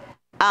there,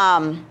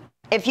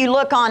 if you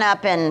look on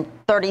up in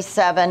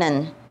 37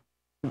 and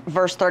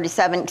verse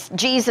 37,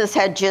 Jesus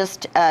had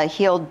just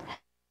healed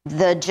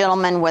the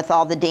gentleman with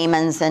all the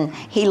demons, and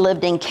he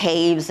lived in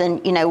caves. And,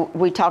 you know,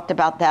 we talked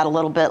about that a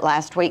little bit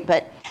last week.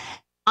 But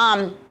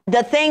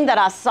the thing that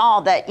I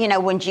saw that, you know,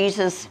 when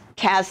Jesus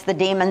cast the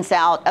demons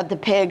out of the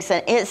pigs,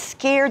 and it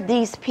scared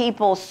these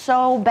people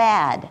so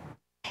bad.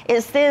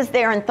 It says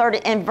there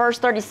in verse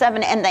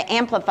 37 and the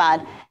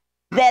Amplified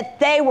that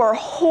they were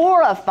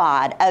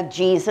horrified of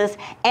Jesus,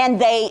 and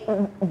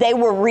they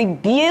were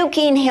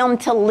rebuking him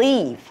to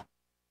leave.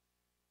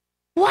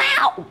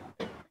 Wow.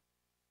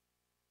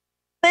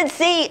 But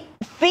see,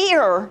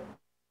 fear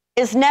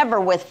is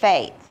never with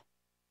faith.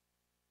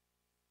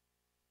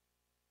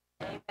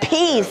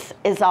 Peace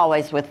is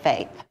always with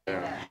faith.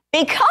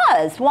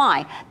 Because,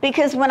 why?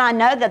 Because when I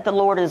know that the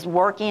Lord is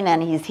working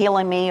and he's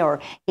healing me, or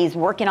he's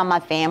working on my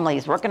family,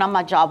 he's working on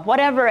my job,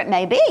 whatever it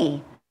may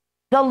be,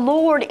 the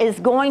Lord is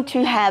going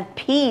to have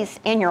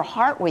peace in your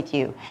heart with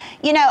you.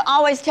 You know, I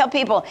always tell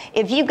people,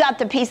 if you've got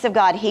the peace of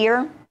God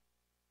here,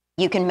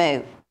 you can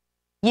move.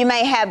 You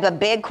may have a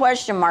big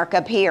question mark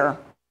up here.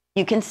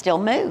 You can still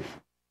move.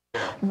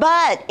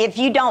 But if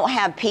you don't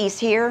have peace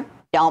here,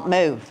 don't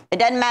move. It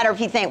doesn't matter if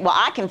you think, well,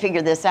 I can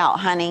figure this out,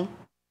 honey.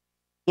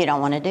 You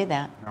don't want to do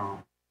that.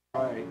 No.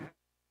 Right.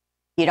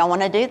 You don't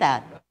want to do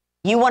that.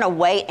 You want to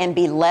wait and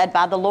be led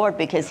by the Lord,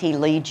 because he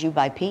leads you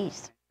by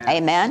peace.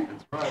 Amen?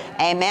 That's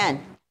right.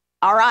 Amen.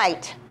 All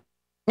right.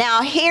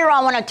 Now here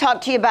I want to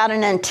talk to you about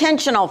an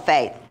intentional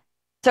faith.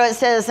 So it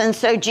says, and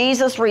so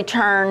Jesus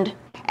returned,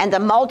 and the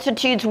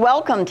multitudes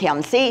welcomed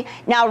him. See,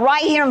 now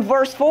right here in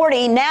verse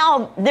 40,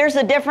 now there's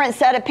a different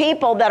set of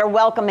people that are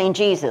welcoming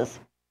Jesus.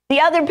 The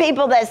other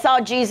people that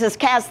saw Jesus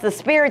cast the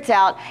spirits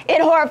out,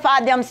 it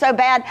horrified them so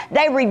bad,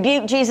 they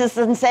rebuked Jesus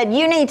and said,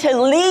 you need to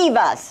leave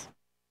us.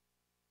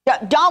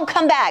 Don't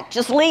come back.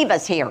 Just leave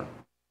us here.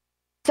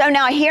 So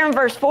now here in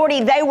verse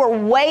 40, they were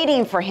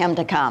waiting for him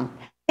to come.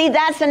 See,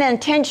 that's an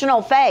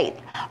intentional faith.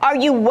 Are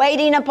you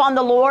waiting upon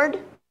the Lord?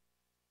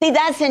 See,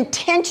 that's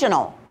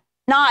intentional.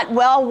 Not,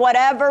 well,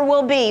 whatever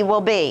will be,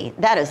 will be.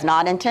 That is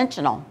not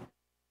intentional.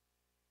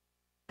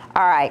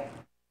 All right.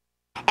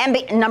 And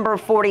number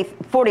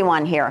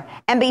 41 here.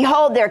 And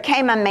behold, there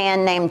came a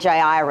man named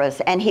Jairus,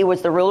 and he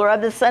was the ruler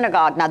of the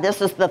synagogue. Now,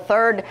 this is the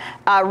third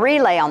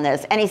relay on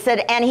this. And he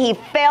said, and he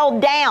fell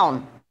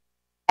down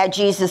at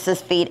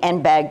Jesus' feet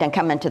and begged and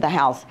come into the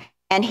house.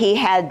 And he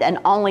had an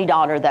only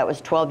daughter that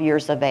was 12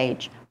 years of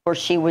age, for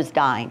she was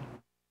dying.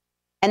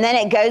 And then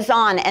it goes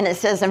on, and it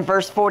says in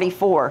verse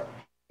 44,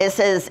 it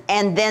says,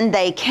 and then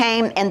they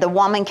came, and the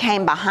woman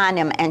came behind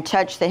him and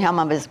touched the hem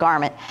of his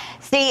garment.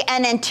 See,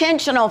 an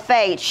intentional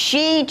faith,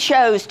 she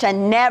chose to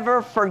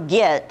never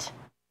forget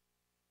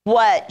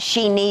what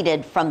she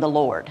needed from the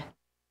Lord.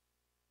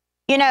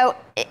 You know,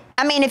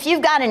 I mean, if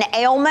you've got an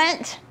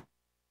ailment,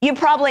 you're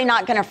probably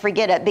not going to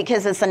forget it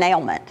because it's an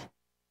ailment.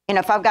 You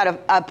know, if I've got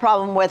a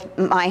problem with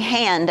my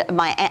hand,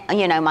 my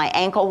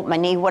ankle, my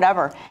knee,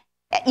 whatever,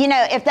 you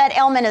know, if that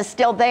ailment is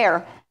still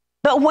there.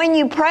 But when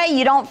you pray,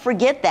 you don't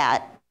forget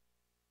that.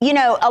 You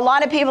know, a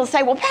lot of people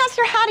say, well,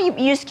 Pastor, how do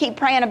you just keep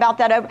praying about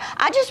that over?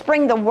 I just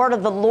bring the word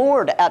of the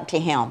Lord up to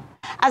him.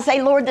 I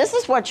say, Lord, this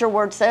is what your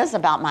word says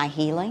about my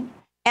healing.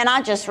 And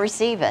I just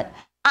receive it.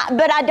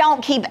 But I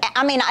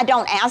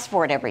don't ask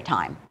for it every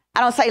time.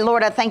 I don't say,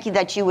 Lord, I thank you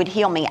that you would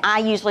heal me. I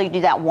usually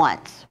do that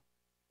once.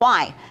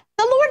 Why?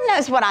 The Lord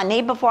knows what I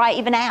need before I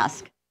even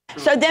ask.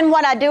 So then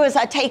what I do is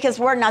I take his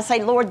word and I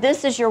say, Lord,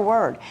 this is your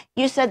word.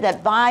 You said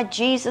that by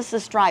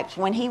Jesus' stripes,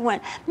 when he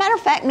went, matter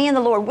of fact, me and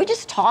the Lord, we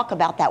just talk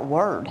about that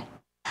word.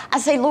 I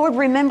say, Lord,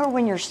 remember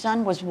when your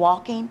son was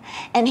walking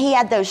and he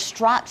had those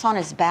stripes on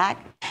his back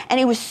and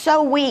he was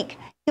so weak?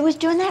 He was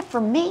doing that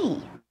for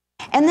me.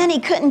 And then he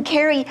couldn't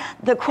carry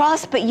the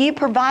cross, but you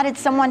provided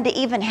someone to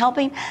even help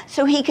him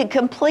so he could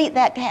complete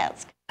that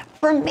task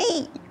for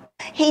me.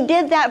 He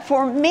did that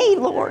for me,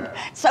 Lord.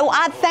 So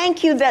I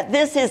thank you that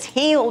this is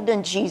healed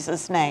in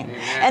Jesus' name.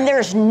 Amen. And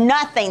there's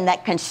nothing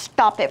that can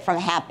stop it from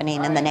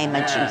happening in the name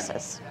of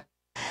Jesus.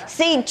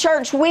 See,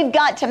 church, we've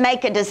got to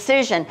make a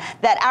decision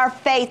that our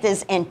faith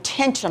is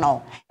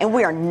intentional and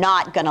we are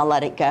not going to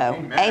let it go.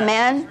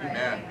 Amen?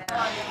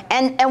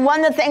 Amen. And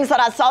one of the things that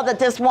I saw that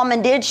this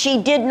woman did,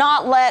 she did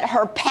not let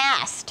her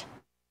past.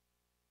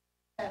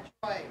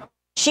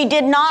 She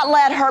did not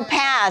let her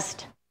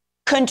past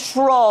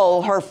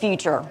control her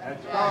future.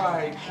 That's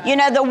right. You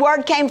know, the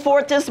word came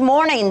forth this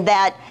morning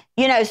that,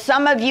 you know,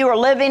 some of you are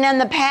living in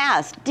the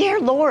past. Dear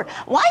Lord,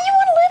 why you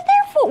want to live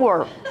there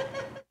for?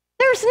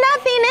 There's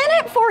nothing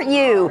in it for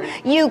you.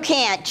 You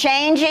can't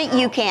change it.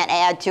 You can't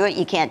add to it.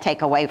 You can't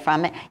take away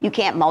from it. You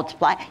can't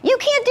multiply. You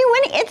can't do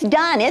any. It's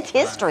done. It's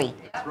history.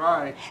 That's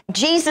right.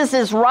 Jesus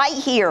is right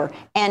here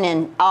and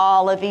in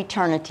all of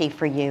eternity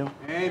for you.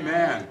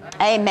 Amen.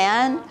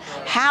 Amen.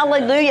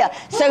 Hallelujah.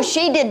 So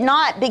she did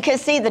not,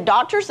 because see, the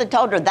doctors had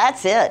told her,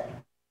 that's it.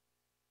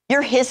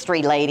 You're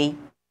history, lady.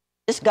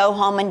 Just go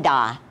home and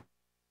die.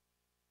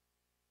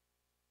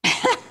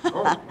 Again,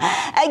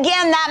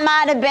 that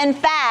might have been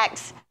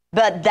facts,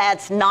 but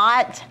that's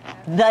not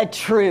the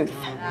truth.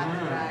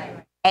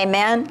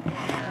 Amen.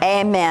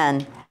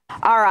 Amen.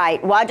 All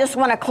right. Well, I just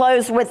want to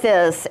close with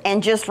this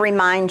and just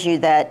remind you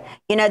that,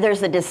 you know,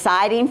 there's a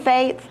deciding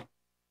faith.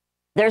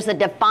 There's a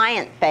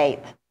defiant faith.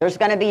 There's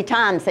going to be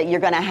times that you're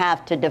going to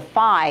have to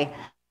defy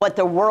what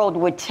the world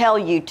would tell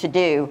you to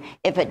do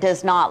if it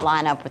does not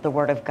line up with the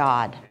Word of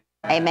God.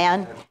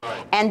 Amen.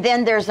 And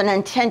then there's an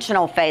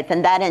intentional faith,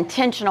 and that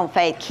intentional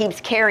faith keeps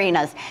carrying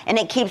us and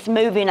it keeps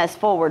moving us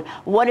forward.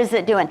 What is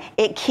it doing?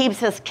 It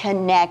keeps us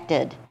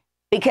connected,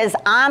 because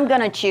I'm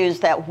going to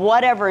choose that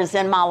whatever is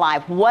in my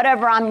life,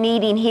 whatever I'm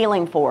needing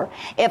healing for,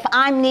 if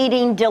I'm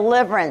needing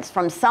deliverance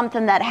from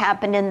something that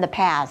happened in the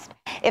past,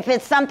 if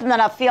it's something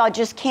that I feel I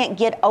just can't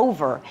get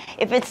over,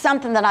 if it's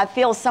something that I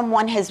feel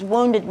someone has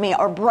wounded me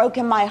or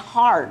broken my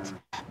heart,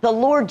 the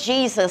Lord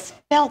Jesus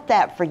felt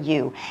that for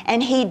you,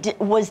 and he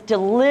was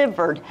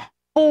delivered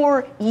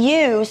for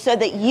you so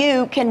that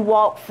you can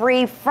walk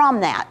free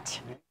from that.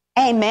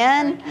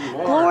 Amen. Thank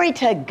you, Glory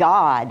to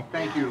God.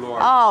 Thank you,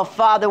 Lord. Oh,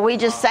 Father, we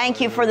just thank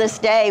you for this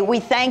day. We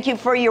thank you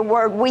for your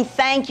word. We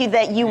thank you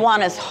that you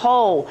want us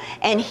whole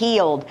and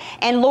healed.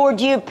 And Lord,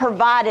 you've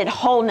provided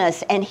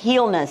wholeness and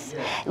healness.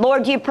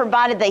 Lord, you've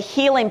provided the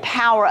healing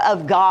power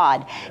of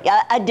God,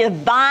 a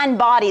divine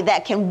body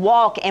that can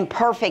walk in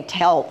perfect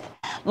health.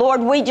 Lord,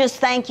 we just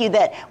thank you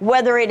that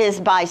whether it is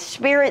by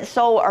spirit,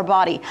 soul, or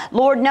body,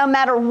 Lord, no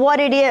matter what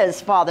it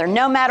is, Father,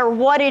 no matter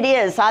what it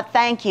is, I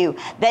thank you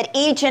that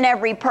each and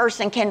every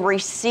person can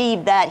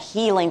receive that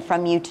healing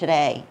from you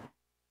today.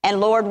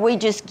 And Lord, we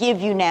just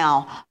give you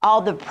now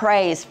all the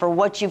praise for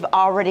what you've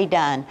already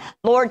done.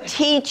 Lord,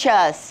 teach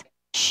us,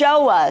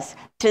 show us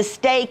to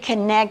stay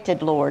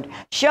connected, Lord.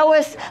 Show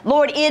us,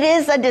 Lord, it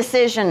is a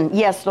decision,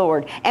 yes,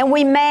 Lord. And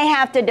we may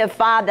have to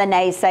defy the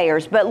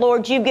naysayers, but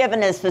Lord, you've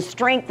given us the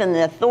strength and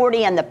the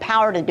authority and the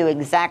power to do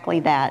exactly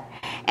that.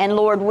 And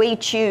Lord, we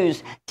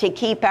choose to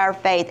keep our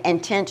faith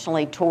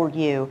intentionally toward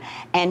you.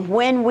 And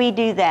when we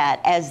do that,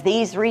 as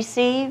these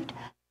received,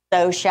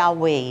 so shall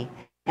we.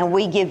 And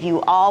we give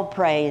you all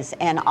praise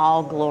and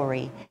all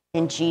glory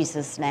in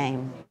Jesus'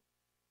 name.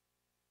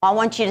 I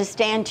want you to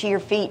stand to your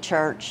feet,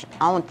 church.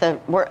 I want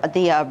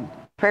the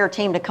prayer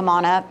team to come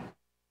on up.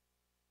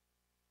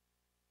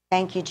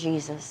 Thank you,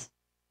 Jesus.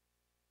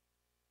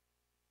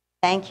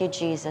 Thank you,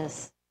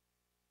 Jesus.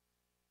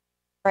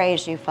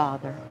 Praise you,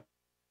 Father.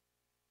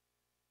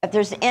 If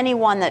there's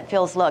anyone that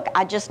feels, look,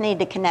 I just need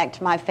to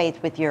connect my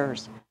faith with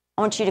yours,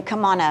 I want you to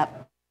come on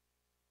up.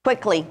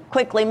 Quickly,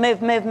 quickly, move,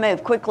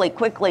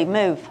 quickly,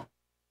 move.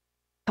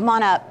 Come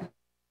on up.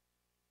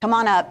 Come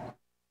on up.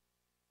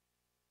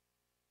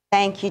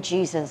 Thank you,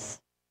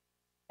 Jesus.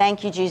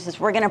 Thank you, Jesus.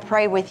 We're going to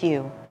pray with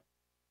you.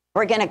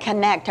 We're going to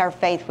connect our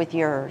faith with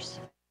yours.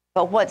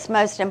 But what's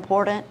most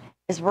important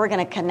is we're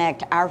going to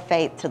connect our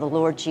faith to the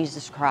Lord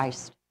Jesus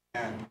Christ.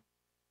 Amen.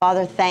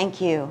 Father,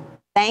 thank you.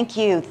 Thank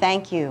you.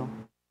 Thank you.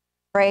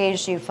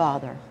 Praise you,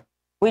 Father.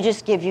 We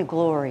just give you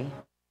glory.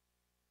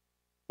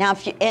 Now,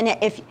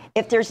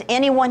 if there's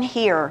anyone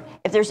here,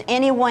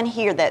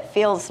 that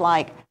feels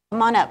like,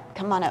 come on up,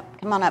 come on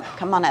up, come on up,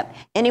 come on up.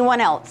 Anyone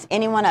else?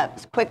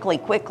 Quickly,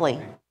 quickly.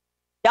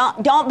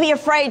 Don't be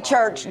afraid,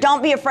 church.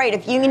 Don't be afraid.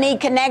 If you need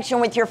connection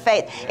with your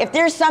faith, if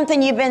there's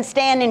something you've been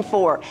standing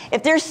for,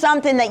 if there's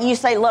something that you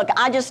say, look,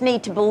 I just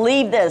need to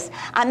believe this.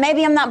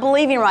 Maybe I'm not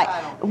believing right.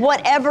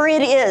 Whatever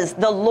it is,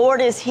 the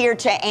Lord is here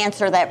to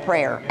answer that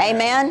prayer.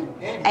 Amen?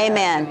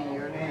 Amen.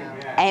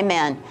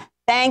 Amen.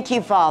 Thank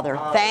you, Father.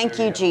 Thank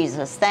you,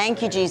 Jesus.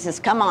 Thank you, Jesus.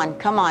 Come on,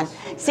 come on.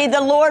 See,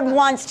 the Lord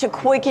wants to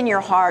quicken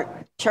your heart,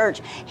 church.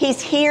 He's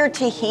here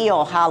to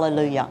heal.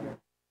 Hallelujah.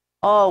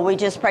 Oh, we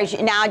just praise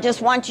you. Now, I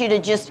just want you to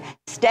just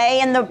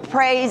stay in the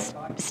praise,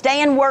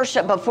 stay in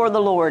worship before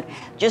the Lord.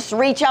 Just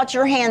reach out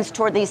your hands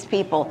toward these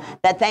people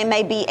that they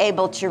may be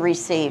able to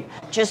receive.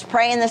 Just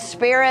pray in the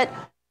Spirit,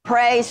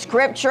 pray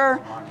Scripture.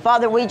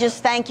 Father, we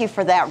just thank you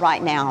for that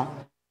right now.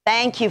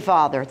 Thank you,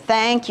 Father.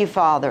 Thank you,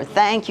 Father.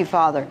 Thank you,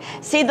 Father.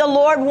 See, the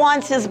Lord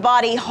wants his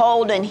body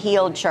whole and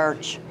healed,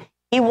 church.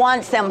 He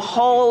wants them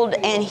whole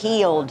and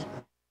healed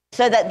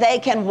so that they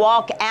can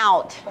walk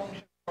out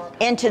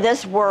into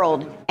this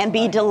world and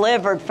be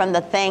delivered from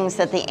the things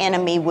that the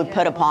enemy would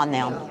put upon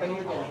them.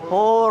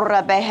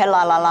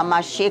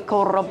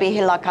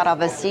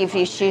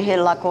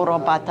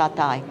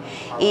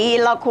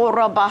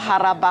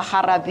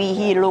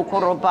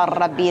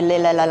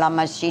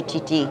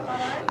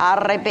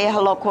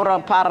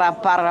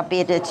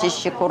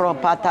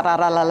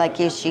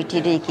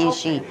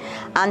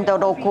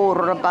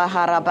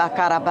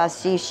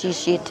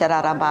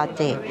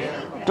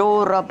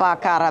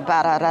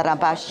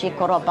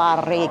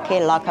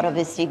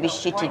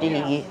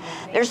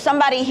 There's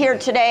somebody here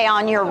today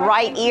on your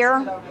right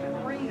ear.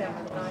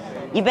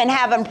 You've been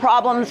having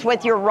problems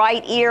with your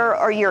right ear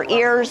or your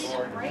ears.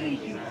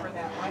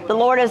 The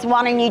Lord is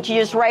wanting you to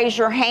just raise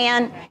your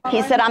hand.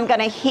 He said, I'm going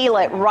to heal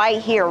it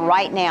right here,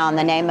 right now, in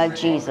the name of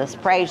Jesus.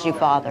 Praise you,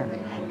 Father.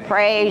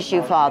 Praise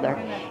you, Father.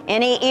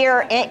 Any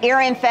ear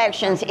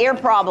infections, ear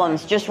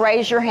problems, just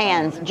raise your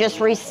hands. Just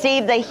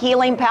receive the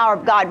healing power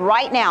of God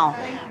right now.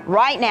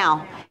 Right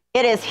now.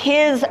 It's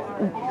His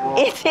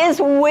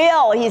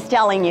will, He's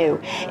telling you.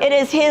 It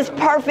is His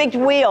perfect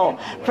will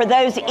for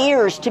those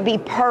ears to be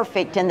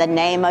perfect in the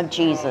name of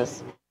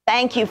Jesus.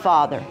 Thank you,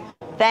 Father.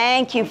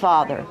 Thank you,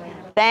 Father.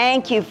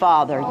 Thank you,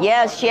 Father.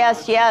 Yes,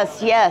 yes,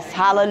 yes, yes.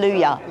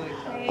 Hallelujah.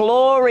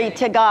 Glory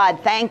to God.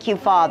 Thank you,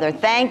 Father.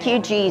 Thank you,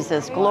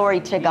 Jesus. Glory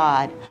to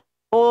God.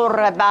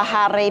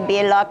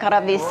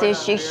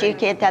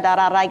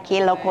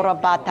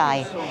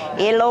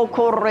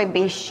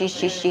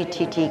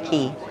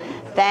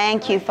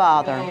 Thank you,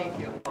 Father.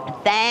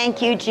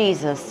 Thank you,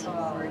 Jesus.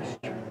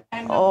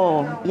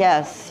 Oh,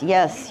 yes,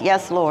 yes,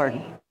 yes,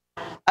 Lord.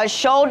 A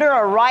shoulder,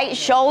 a right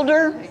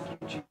shoulder,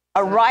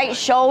 a right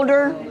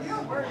shoulder.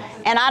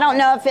 And I don't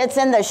know if it's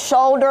in the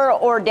shoulder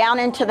or down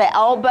into the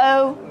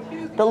elbow.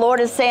 The Lord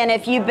is saying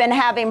if you've been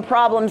having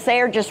problems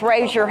there, just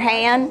raise your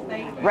hand.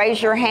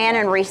 Raise your hand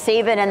and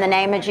receive it in the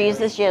name of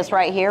Jesus. Yes,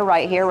 right here,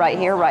 right here, right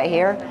here, right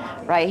here,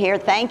 right here.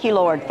 Thank you,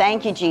 Lord.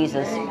 Thank you,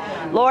 Jesus.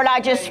 Lord,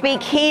 I just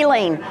speak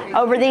healing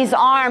over these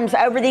arms,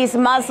 over these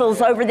muscles,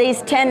 over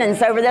these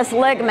tendons, over this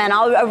ligament,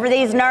 over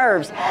these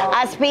nerves.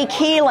 I speak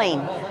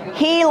healing,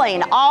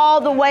 healing all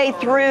the way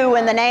through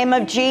in the name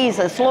of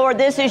Jesus. Lord,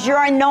 this is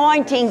your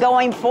anointing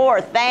going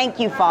forth. Thank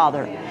you,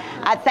 Father.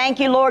 I thank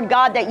you, Lord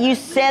God, that you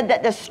said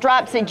that the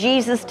stripes that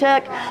Jesus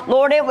took,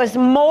 Lord, it was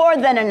more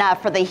than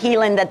enough for the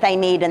healing that they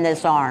need in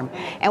this arm.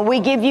 And we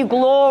give you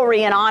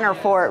glory and honor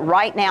for it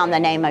right now in the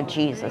name of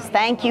Jesus.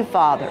 Thank you,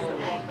 Father.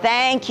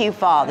 Thank you,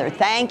 Father.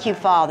 Thank you,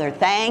 Father.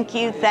 Thank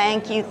you,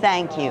 thank you,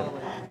 thank you.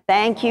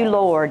 Thank you,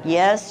 Lord.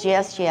 Yes,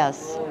 yes,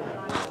 yes.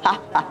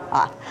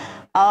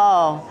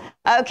 Oh,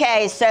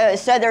 okay, so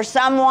there's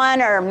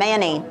someone or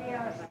many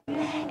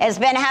has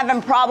been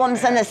having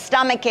problems in the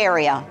stomach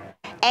area.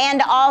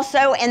 And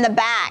also in the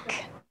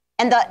back,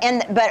 but in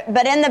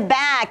the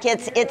back,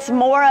 it's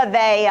more of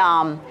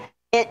a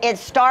it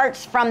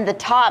starts from the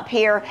top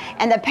here,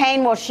 and the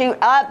pain will shoot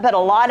up, but a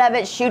lot of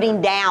it's shooting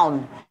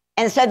down.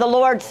 And so the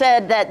Lord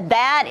said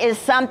that is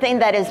something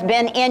that has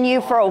been in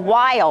you for a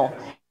while,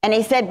 and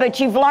He said, but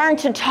you've learned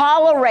to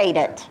tolerate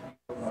it.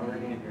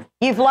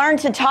 You've learned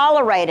to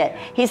tolerate it.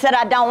 He said,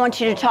 I don't want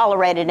you to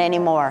tolerate it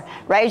anymore.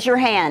 Raise your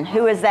hand.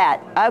 Who is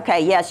that?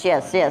 Okay, yes,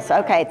 yes, yes.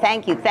 Okay,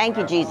 thank you. Thank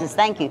you, Jesus.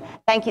 Thank you.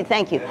 Thank you,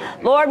 thank you.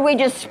 Lord, we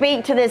just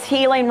speak to this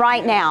healing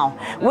right now.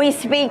 We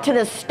speak to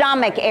the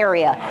stomach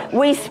area.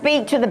 We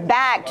speak to the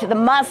back, to the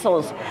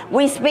muscles.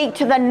 We speak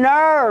to the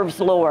nerves,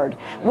 Lord.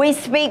 We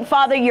speak,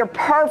 Father, your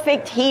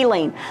perfect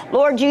healing.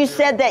 Lord, you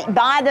said that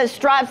by the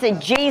stripes that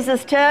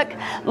Jesus took,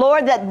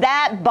 Lord,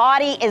 that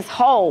body is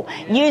whole.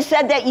 You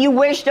said that you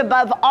wished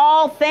above all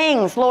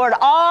things, Lord,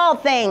 all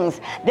things,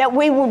 that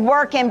we would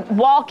walk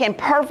in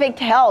perfect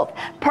health,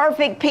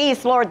 perfect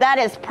peace, Lord. That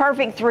is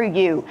perfect through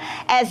you.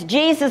 As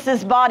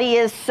Jesus' body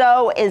is,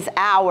 so is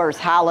ours.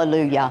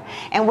 Hallelujah.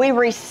 And we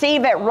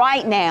receive it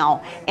right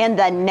now in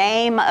the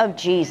name of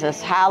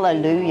Jesus.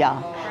 Hallelujah.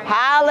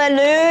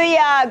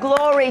 Hallelujah.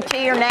 Glory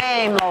to your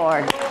name,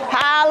 Lord.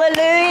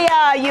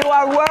 Hallelujah. You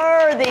are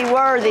worthy,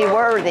 worthy,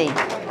 worthy.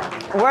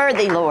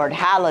 Worthy, Lord.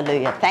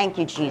 Hallelujah. Thank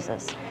you,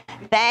 Jesus.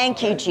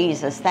 Thank you,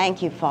 Jesus.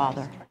 Thank you,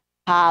 Father.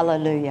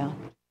 Hallelujah.